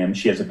than I am,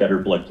 she has a better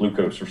blood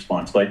glucose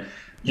response. But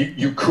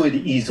you could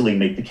easily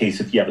make the case,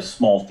 if you have a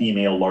small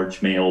female,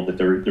 large male, that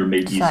there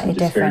may be some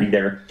disparity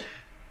there.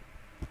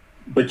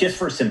 But just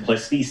for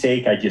simplicity's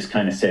sake, I just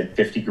kind of said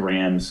 50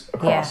 grams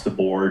across the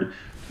board.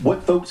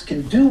 What folks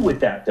can do with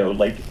that, though,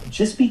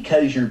 just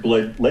because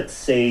let's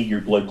say your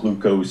blood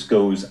glucose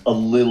goes a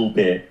little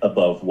bit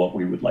above what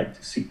we would like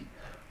to see,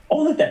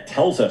 all that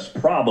tells us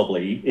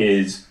probably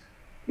is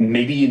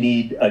maybe you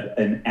need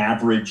an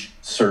average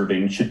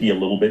serving should be a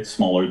little bit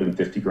smaller than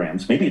 50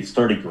 grams. Maybe it's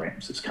 30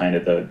 grams. It's kind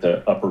of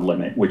the upper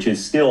limit, which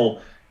is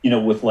still,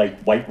 with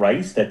like white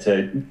rice, that's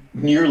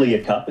nearly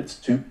a cup. It's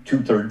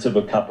two-thirds of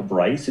a cup of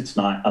rice. It's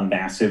not a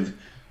massive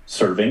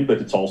serving, but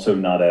it's also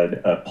not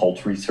a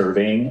paltry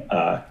serving.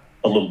 A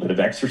little bit of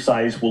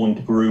exercise will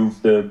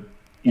improve the,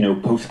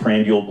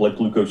 postprandial blood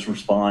glucose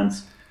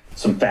response.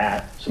 Some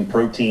fat, some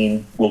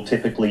protein will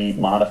typically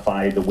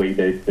modify the way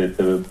that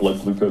the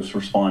blood glucose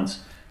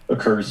response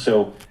occurs.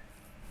 So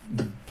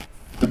the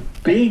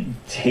big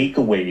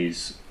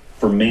takeaways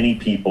for many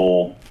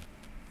people,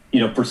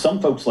 for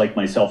some folks like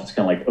myself, it's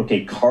kind of like,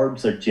 okay,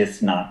 carbs are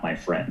just not my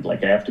friend.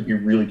 Like I have to be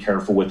really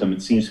careful with them.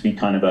 It seems to be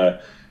kind of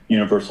a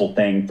universal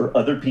thing. For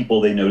other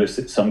people, they notice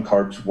that some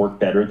carbs work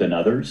better than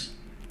others.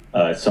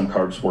 Some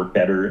carbs work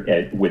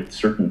better with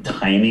certain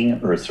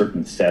timing or a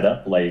certain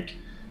setup. Like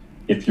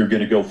if you're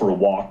going to go for a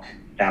walk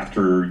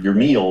after your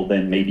meal,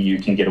 then maybe you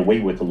can get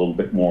away with a little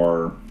bit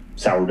more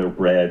sourdough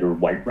bread or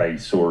white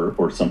rice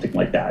or something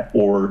like that.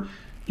 Or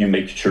you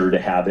make sure to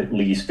have at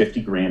least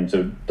 30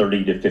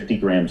 to 50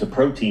 grams of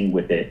protein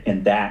with it.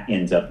 And that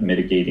ends up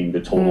mitigating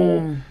the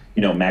total,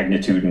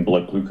 magnitude and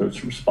blood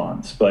glucose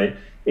response. But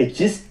it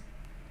just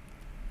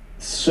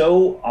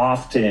so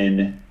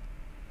often,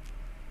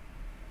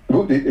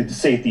 to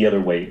say it the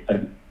other way,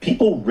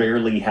 people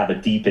rarely have a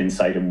deep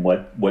insight in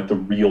what the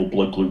real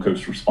blood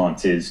glucose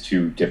response is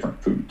to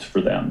different foods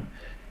for them.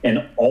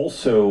 And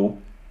also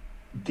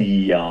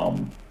the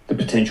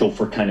potential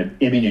for kind of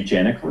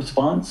immunogenic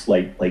response,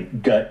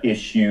 like gut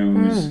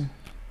issues,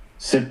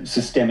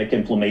 systemic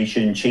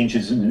inflammation,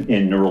 changes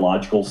in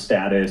neurological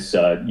status,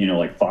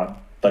 like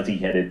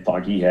fuzzy-headed,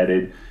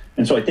 foggy-headed.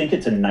 And so I think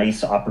it's a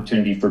nice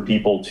opportunity for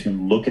people to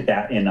look at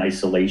that in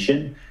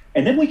isolation.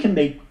 And then we can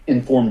make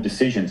informed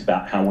decisions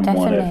about how we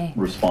want to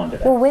respond to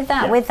that. Well, with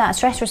that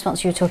stress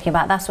response you were talking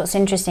about, that's what's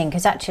interesting,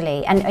 because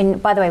actually,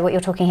 and by the way, what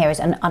you're talking here is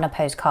an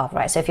unopposed carb,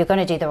 right? So if you're going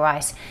to do the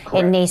rice,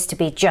 correct, it needs to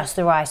be just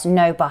the rice,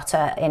 no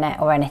butter in it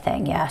or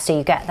anything, yeah? So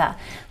you get that.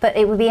 But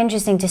it would be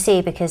interesting to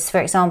see, because, for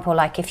example,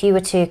 like if you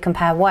were to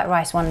compare white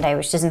rice one day,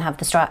 which doesn't have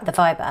the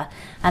fibre,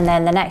 and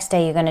then the next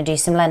day you're going to do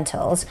some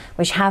lentils,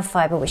 which have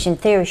fibre, which in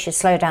theory should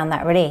slow down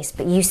that release,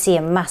 but you see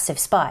a massive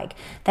spike,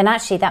 then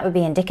actually that would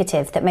be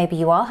indicative that maybe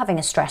you are having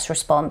a stress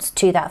response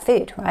to that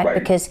food, right?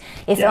 Because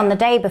if on the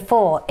day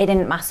before it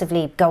didn't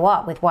massively go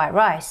up with white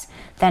rice,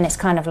 then it's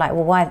kind of like,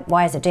 well,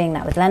 why is it doing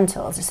that with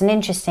lentils? It's an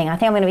interesting, I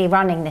think I'm going to be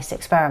running this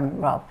experiment,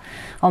 Rob,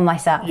 on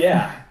myself.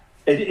 Yeah.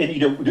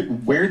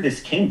 And where this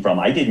came from,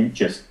 I didn't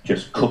just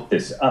cook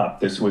this up.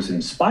 This was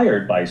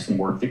inspired by some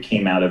work that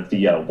came out of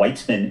the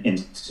Weizmann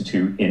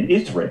Institute in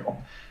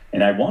Israel.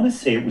 And I want to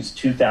say it was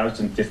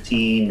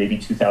 2015, maybe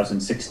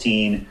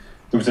 2016.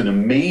 There was an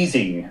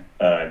amazing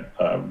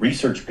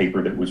research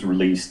paper that was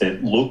released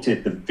that looked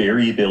at the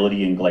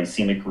variability in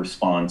glycemic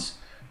response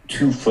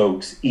to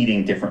folks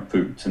eating different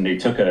foods. And they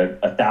took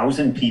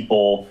 1,000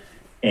 people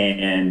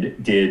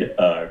and did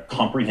a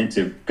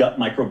comprehensive gut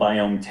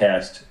microbiome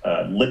test,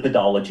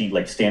 lipidology,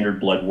 like standard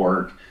blood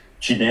work,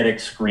 genetic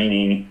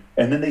screening,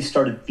 and then they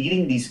started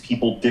feeding these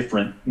people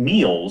different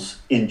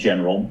meals in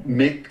general,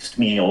 mixed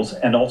meals,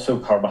 and also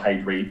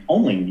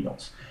carbohydrate-only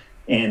meals.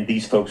 And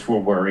these folks were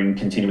wearing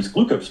continuous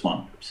glucose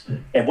monitors.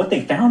 And what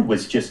they found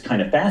was just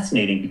kind of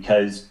fascinating,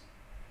 because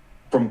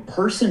from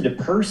person to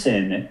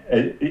person,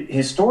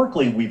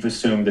 historically, we've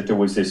assumed that there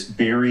was this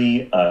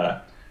very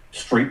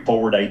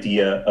straightforward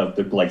idea of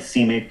the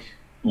glycemic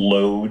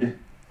load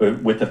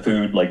with the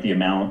food, like the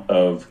amount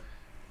of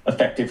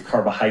effective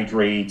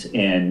carbohydrate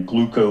and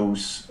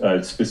glucose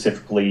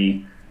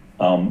specifically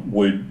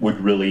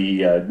would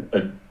really,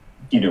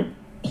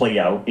 play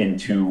out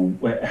into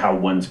how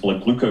one's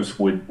blood glucose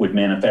would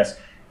manifest.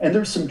 And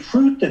there's some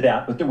truth to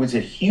that, but there was a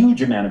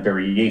huge amount of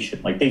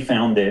variation. Like they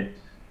found that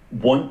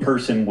one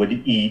person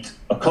would eat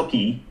a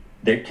cookie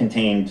that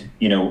contained,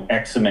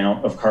 X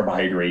amount of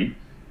carbohydrate,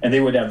 and they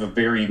would have a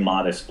very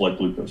modest blood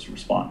glucose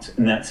response.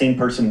 And that same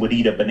person would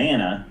eat a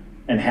banana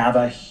and have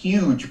a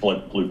huge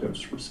blood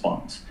glucose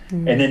response,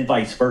 and then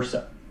vice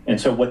versa. And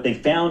so what they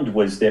found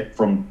was that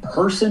from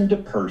person to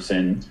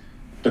person,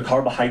 the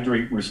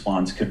carbohydrate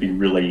response could be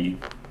really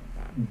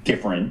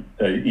different,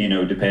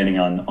 depending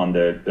on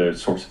the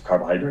source of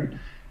carbohydrate.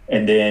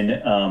 And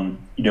then,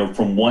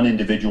 from one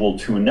individual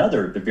to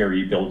another, the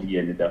variability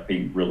ended up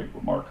being really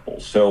remarkable.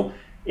 So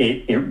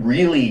it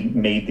really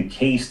made the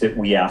case that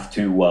we have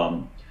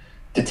to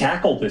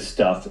tackle this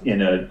stuff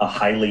in a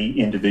highly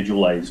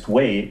individualized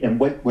way. And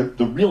what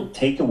the real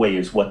takeaway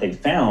is, what they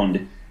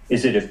found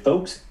is that if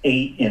folks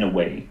ate in a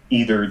way,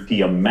 either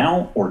the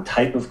amount or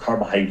type of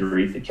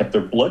carbohydrate that kept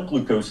their blood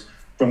glucose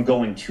from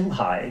going too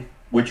high,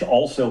 which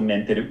also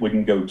meant that it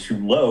wouldn't go too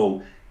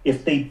low,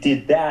 if they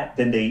did that,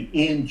 then they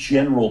in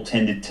general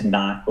tended to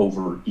not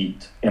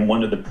overeat. And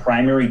one of the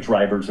primary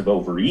drivers of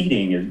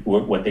overeating is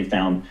what they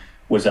found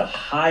was a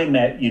high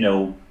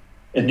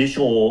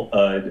initial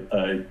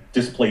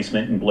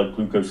displacement in blood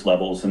glucose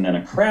levels and then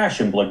a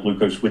crash in blood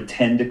glucose would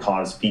tend to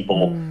cause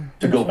people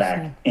to go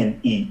back and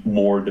eat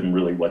more than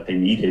really what they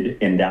needed.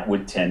 And that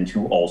would tend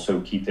to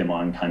also keep them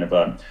on kind of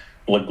a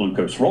blood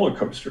glucose roller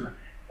coaster.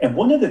 And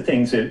one of the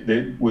things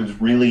that was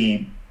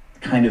really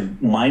kind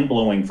of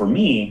mind-blowing for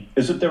me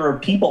is that there are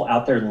people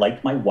out there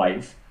like my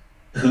wife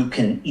who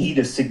can eat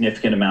a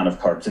significant amount of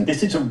carbs. And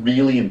this is a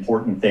really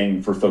important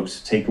thing for folks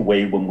to take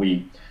away when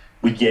we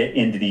get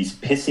into these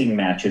pissing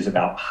matches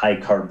about high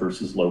carb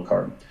versus low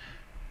carb.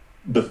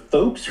 The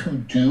folks who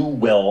do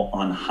well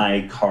on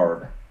high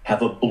carb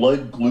have a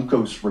blood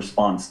glucose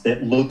response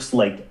that looks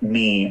like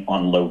me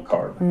on low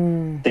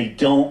carb. They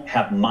don't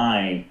have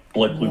my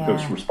blood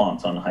glucose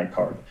response on high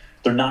carb.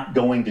 They're not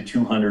going to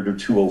 200 or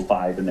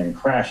 205 and then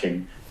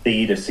crashing. They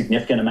eat a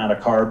significant amount of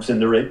carbs and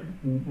they're at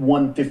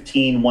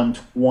 115,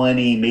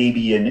 120,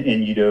 maybe in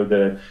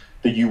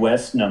the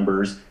US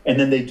numbers, and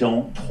then they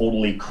don't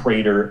totally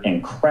crater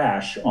and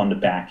crash on the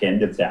back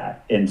end of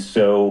that. And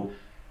so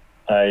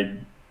at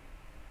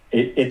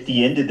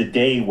the end of the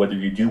day, whether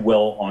you do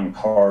well on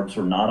carbs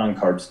or not on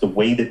carbs, the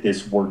way that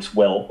this works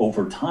well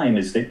over time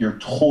is that your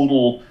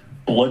total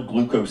blood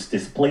glucose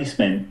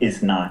displacement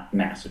is not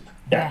massive.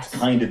 That's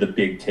kind of the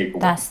big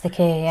takeaway. That's the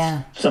key,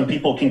 yeah. Some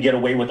people can get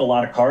away with a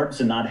lot of carbs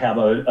and not have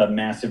a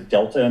massive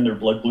delta in their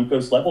blood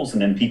glucose levels.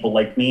 And then people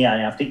like me, I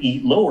have to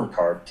eat lower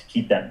carb to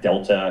keep that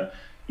delta,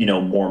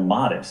 more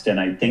modest. And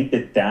I think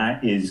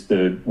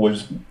that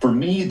was for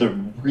me, the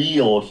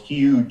real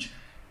huge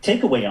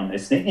takeaway on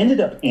this. They ended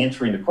up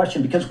answering the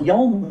question because we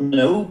all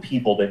know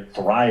people that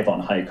thrive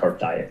on high carb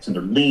diets and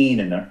they're lean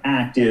and they're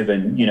active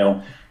and,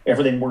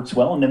 everything works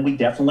well. And then we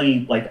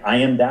definitely, I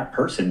am that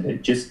person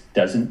that just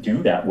doesn't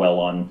do that well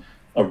on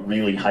a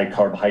really high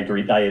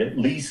carbohydrate diet, at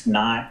least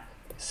not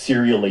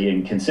serially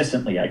and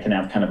consistently. I can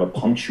have kind of a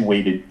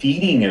punctuated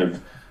feeding of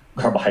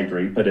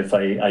carbohydrate, but if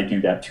I do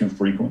that too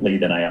frequently,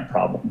 then I have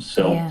problems.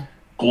 So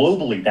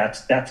globally,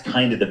 that's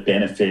kind of the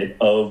benefit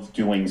of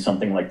doing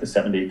something like the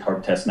 7-day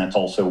carb test. And that's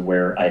also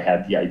where I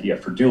had the idea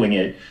for doing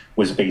it,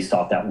 was based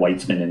off that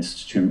Weizmann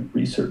Institute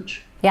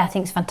research. Yeah, I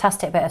think it's a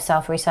fantastic bit of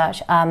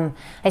self-research.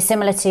 It's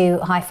similar to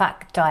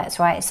high-fat diets,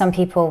 right? Some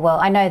people will,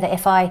 I know that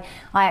if I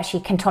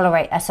actually can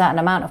tolerate a certain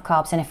amount of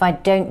carbs, and if I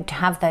don't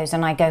have those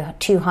and I go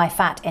too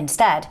high-fat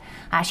instead,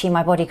 actually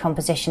my body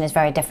composition is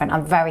very different.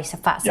 I'm very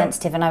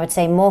fat-sensitive, and I would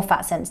say more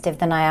fat-sensitive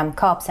than I am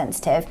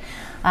carb-sensitive.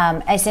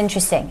 It's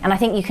interesting. And I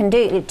think you can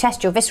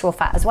test your visceral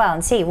fat as well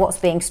and see what's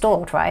being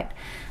stored, right?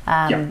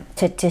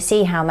 To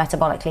see how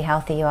metabolically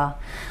healthy you are.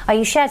 Oh,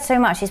 you shared so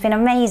much. It's been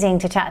amazing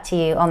to chat to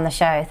you on the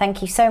show.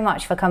 Thank you so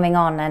much for coming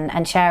on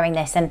and sharing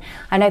this. And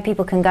I know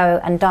people can go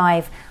and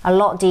dive a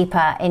lot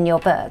deeper in your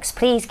books.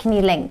 Please, can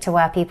you link to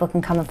where people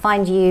can come and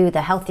find you,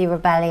 the Healthy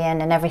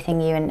Rebellion, and everything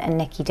you and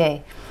Nikki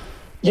do?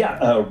 Yeah,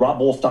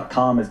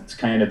 robbwolf.com is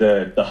kind of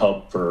the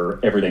hub for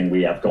everything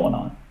we have going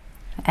on.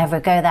 Go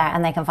there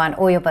and they can find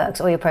all your books,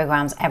 all your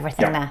programs,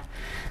 everything there.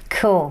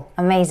 Cool,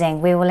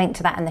 amazing. We will link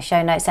to that in the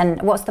show notes.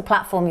 And what's the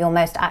platform you're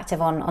most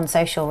active on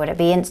social? Would it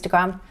be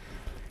Instagram?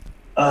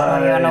 Or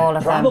you're on all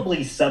of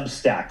probably them?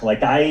 Substack.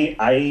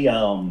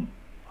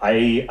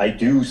 I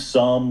do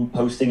some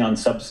posting on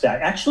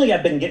Substack. Actually,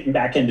 I've been getting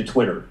back into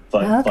Twitter,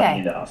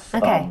 funny enough.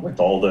 With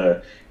all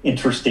the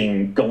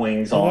interesting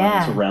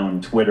goings-ons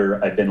around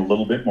Twitter, I've been a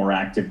little bit more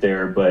active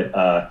there. But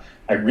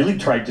I really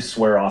tried to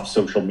swear off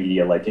social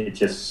media. It's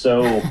just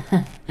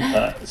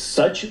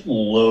such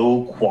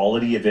low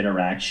quality of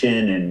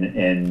interaction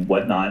and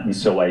whatnot. And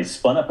so I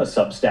spun up a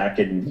Substack,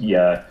 and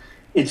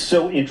it's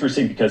so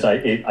interesting because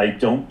I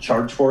don't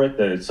charge for it.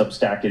 The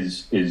Substack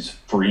is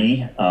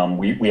free.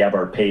 We have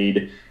our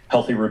paid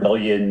Healthy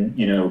Rebellion,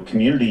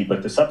 community,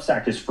 but the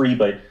Substack is free.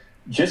 But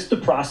just the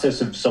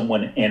process of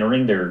someone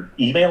entering their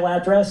email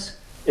address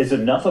is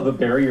enough of a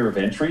barrier of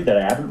entry that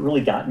I haven't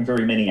really gotten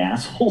very many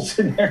assholes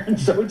in there. And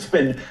so it's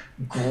been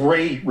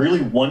great,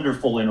 really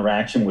wonderful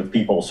interaction with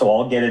people. So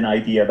I'll get an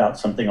idea about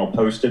something, I'll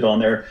post it on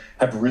there,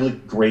 have really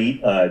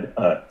great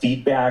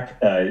feedback.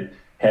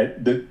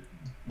 The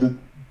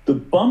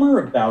bummer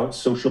about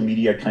social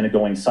media kind of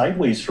going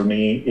sideways for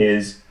me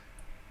is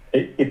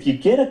if you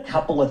get a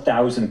couple of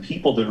thousand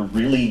people that are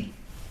really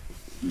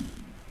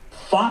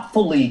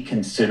thoughtfully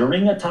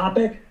considering a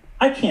topic,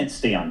 I can't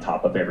stay on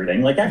top of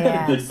everything. I've got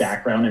a good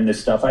background in this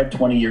stuff. I have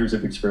 20 years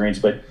of experience,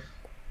 but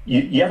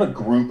you have a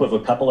group of a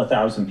couple of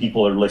thousand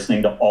people that are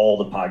listening to all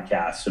the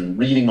podcasts and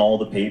reading all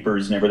the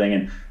papers and everything.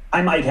 And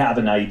I might have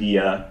an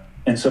idea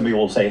and somebody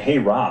will say, "Hey,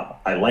 Rob,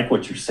 I like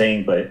what you're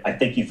saying, but I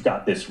think you've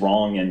got this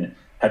wrong. And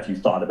have you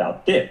thought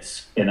about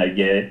this?" And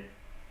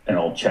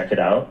I'll check it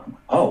out.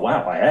 Oh,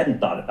 wow, I hadn't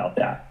thought about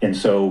that. And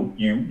so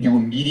you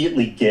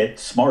immediately get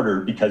smarter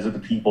because of the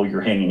people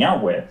you're hanging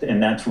out with.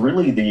 And that's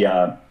really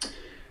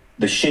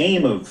the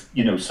shame of,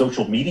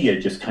 social media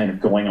just kind of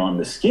going on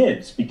the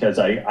skids, because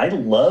I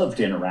loved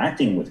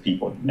interacting with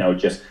people,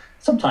 just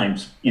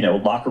sometimes,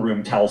 locker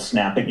room towel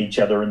snapping each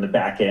other in the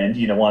back end,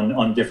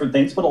 on different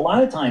things. But a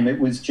lot of time it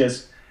was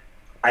just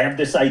I have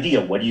this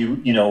idea. What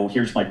do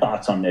here's my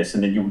thoughts on this.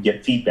 And then you would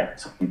get feedback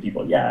from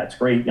people. Yeah, it's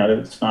great. No,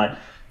 it's not.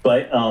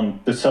 But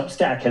the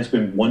Substack has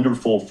been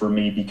wonderful for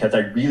me because I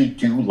really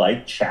do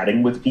like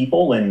chatting with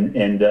people.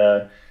 And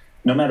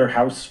no matter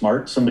how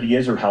smart somebody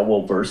is or how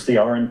well-versed they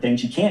are in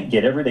things, you can't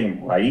get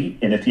everything right.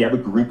 And if you have a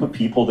group of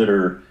people that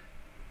are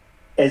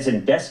as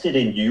invested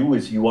in you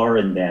as you are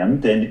in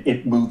them, then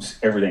it moves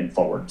everything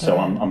forward. So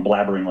I'm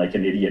blabbering like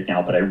an idiot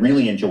now, but I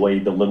really enjoy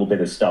the little bit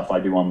of stuff I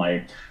do on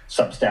my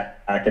Substack,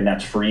 and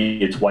that's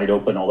free. It's wide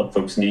open. All that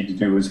folks need to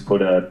do is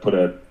put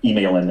a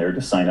email in there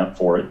to sign up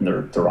for it,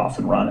 and they're off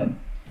and running.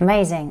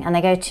 Amazing. And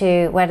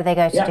where do they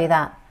go to do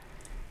that?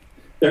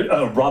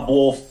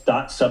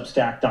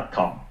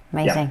 RobbWolf.substack.com.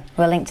 Amazing. Yeah.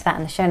 We'll link to that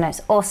in the show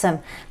notes. Awesome.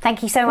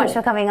 Thank you so much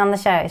for coming on the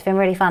show. It's been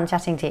really fun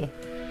chatting to you.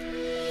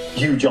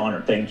 Huge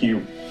honor. Thank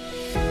you.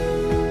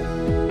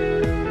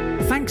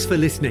 Thanks for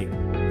listening.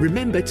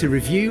 Remember to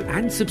review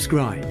and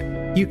subscribe.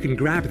 You can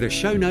grab the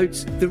show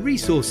notes, the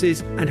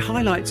resources, and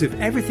highlights of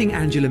everything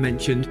Angela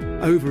mentioned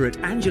over at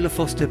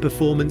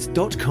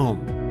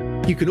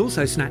angelafosterperformance.com. You can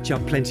also snatch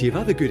up plenty of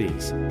other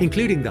goodies,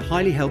 including the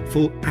highly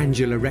helpful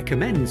Angela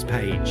Recommends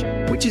page,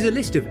 which is a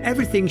list of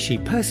everything she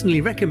personally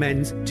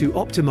recommends to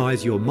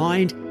optimize your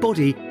mind,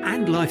 body,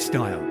 and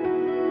lifestyle.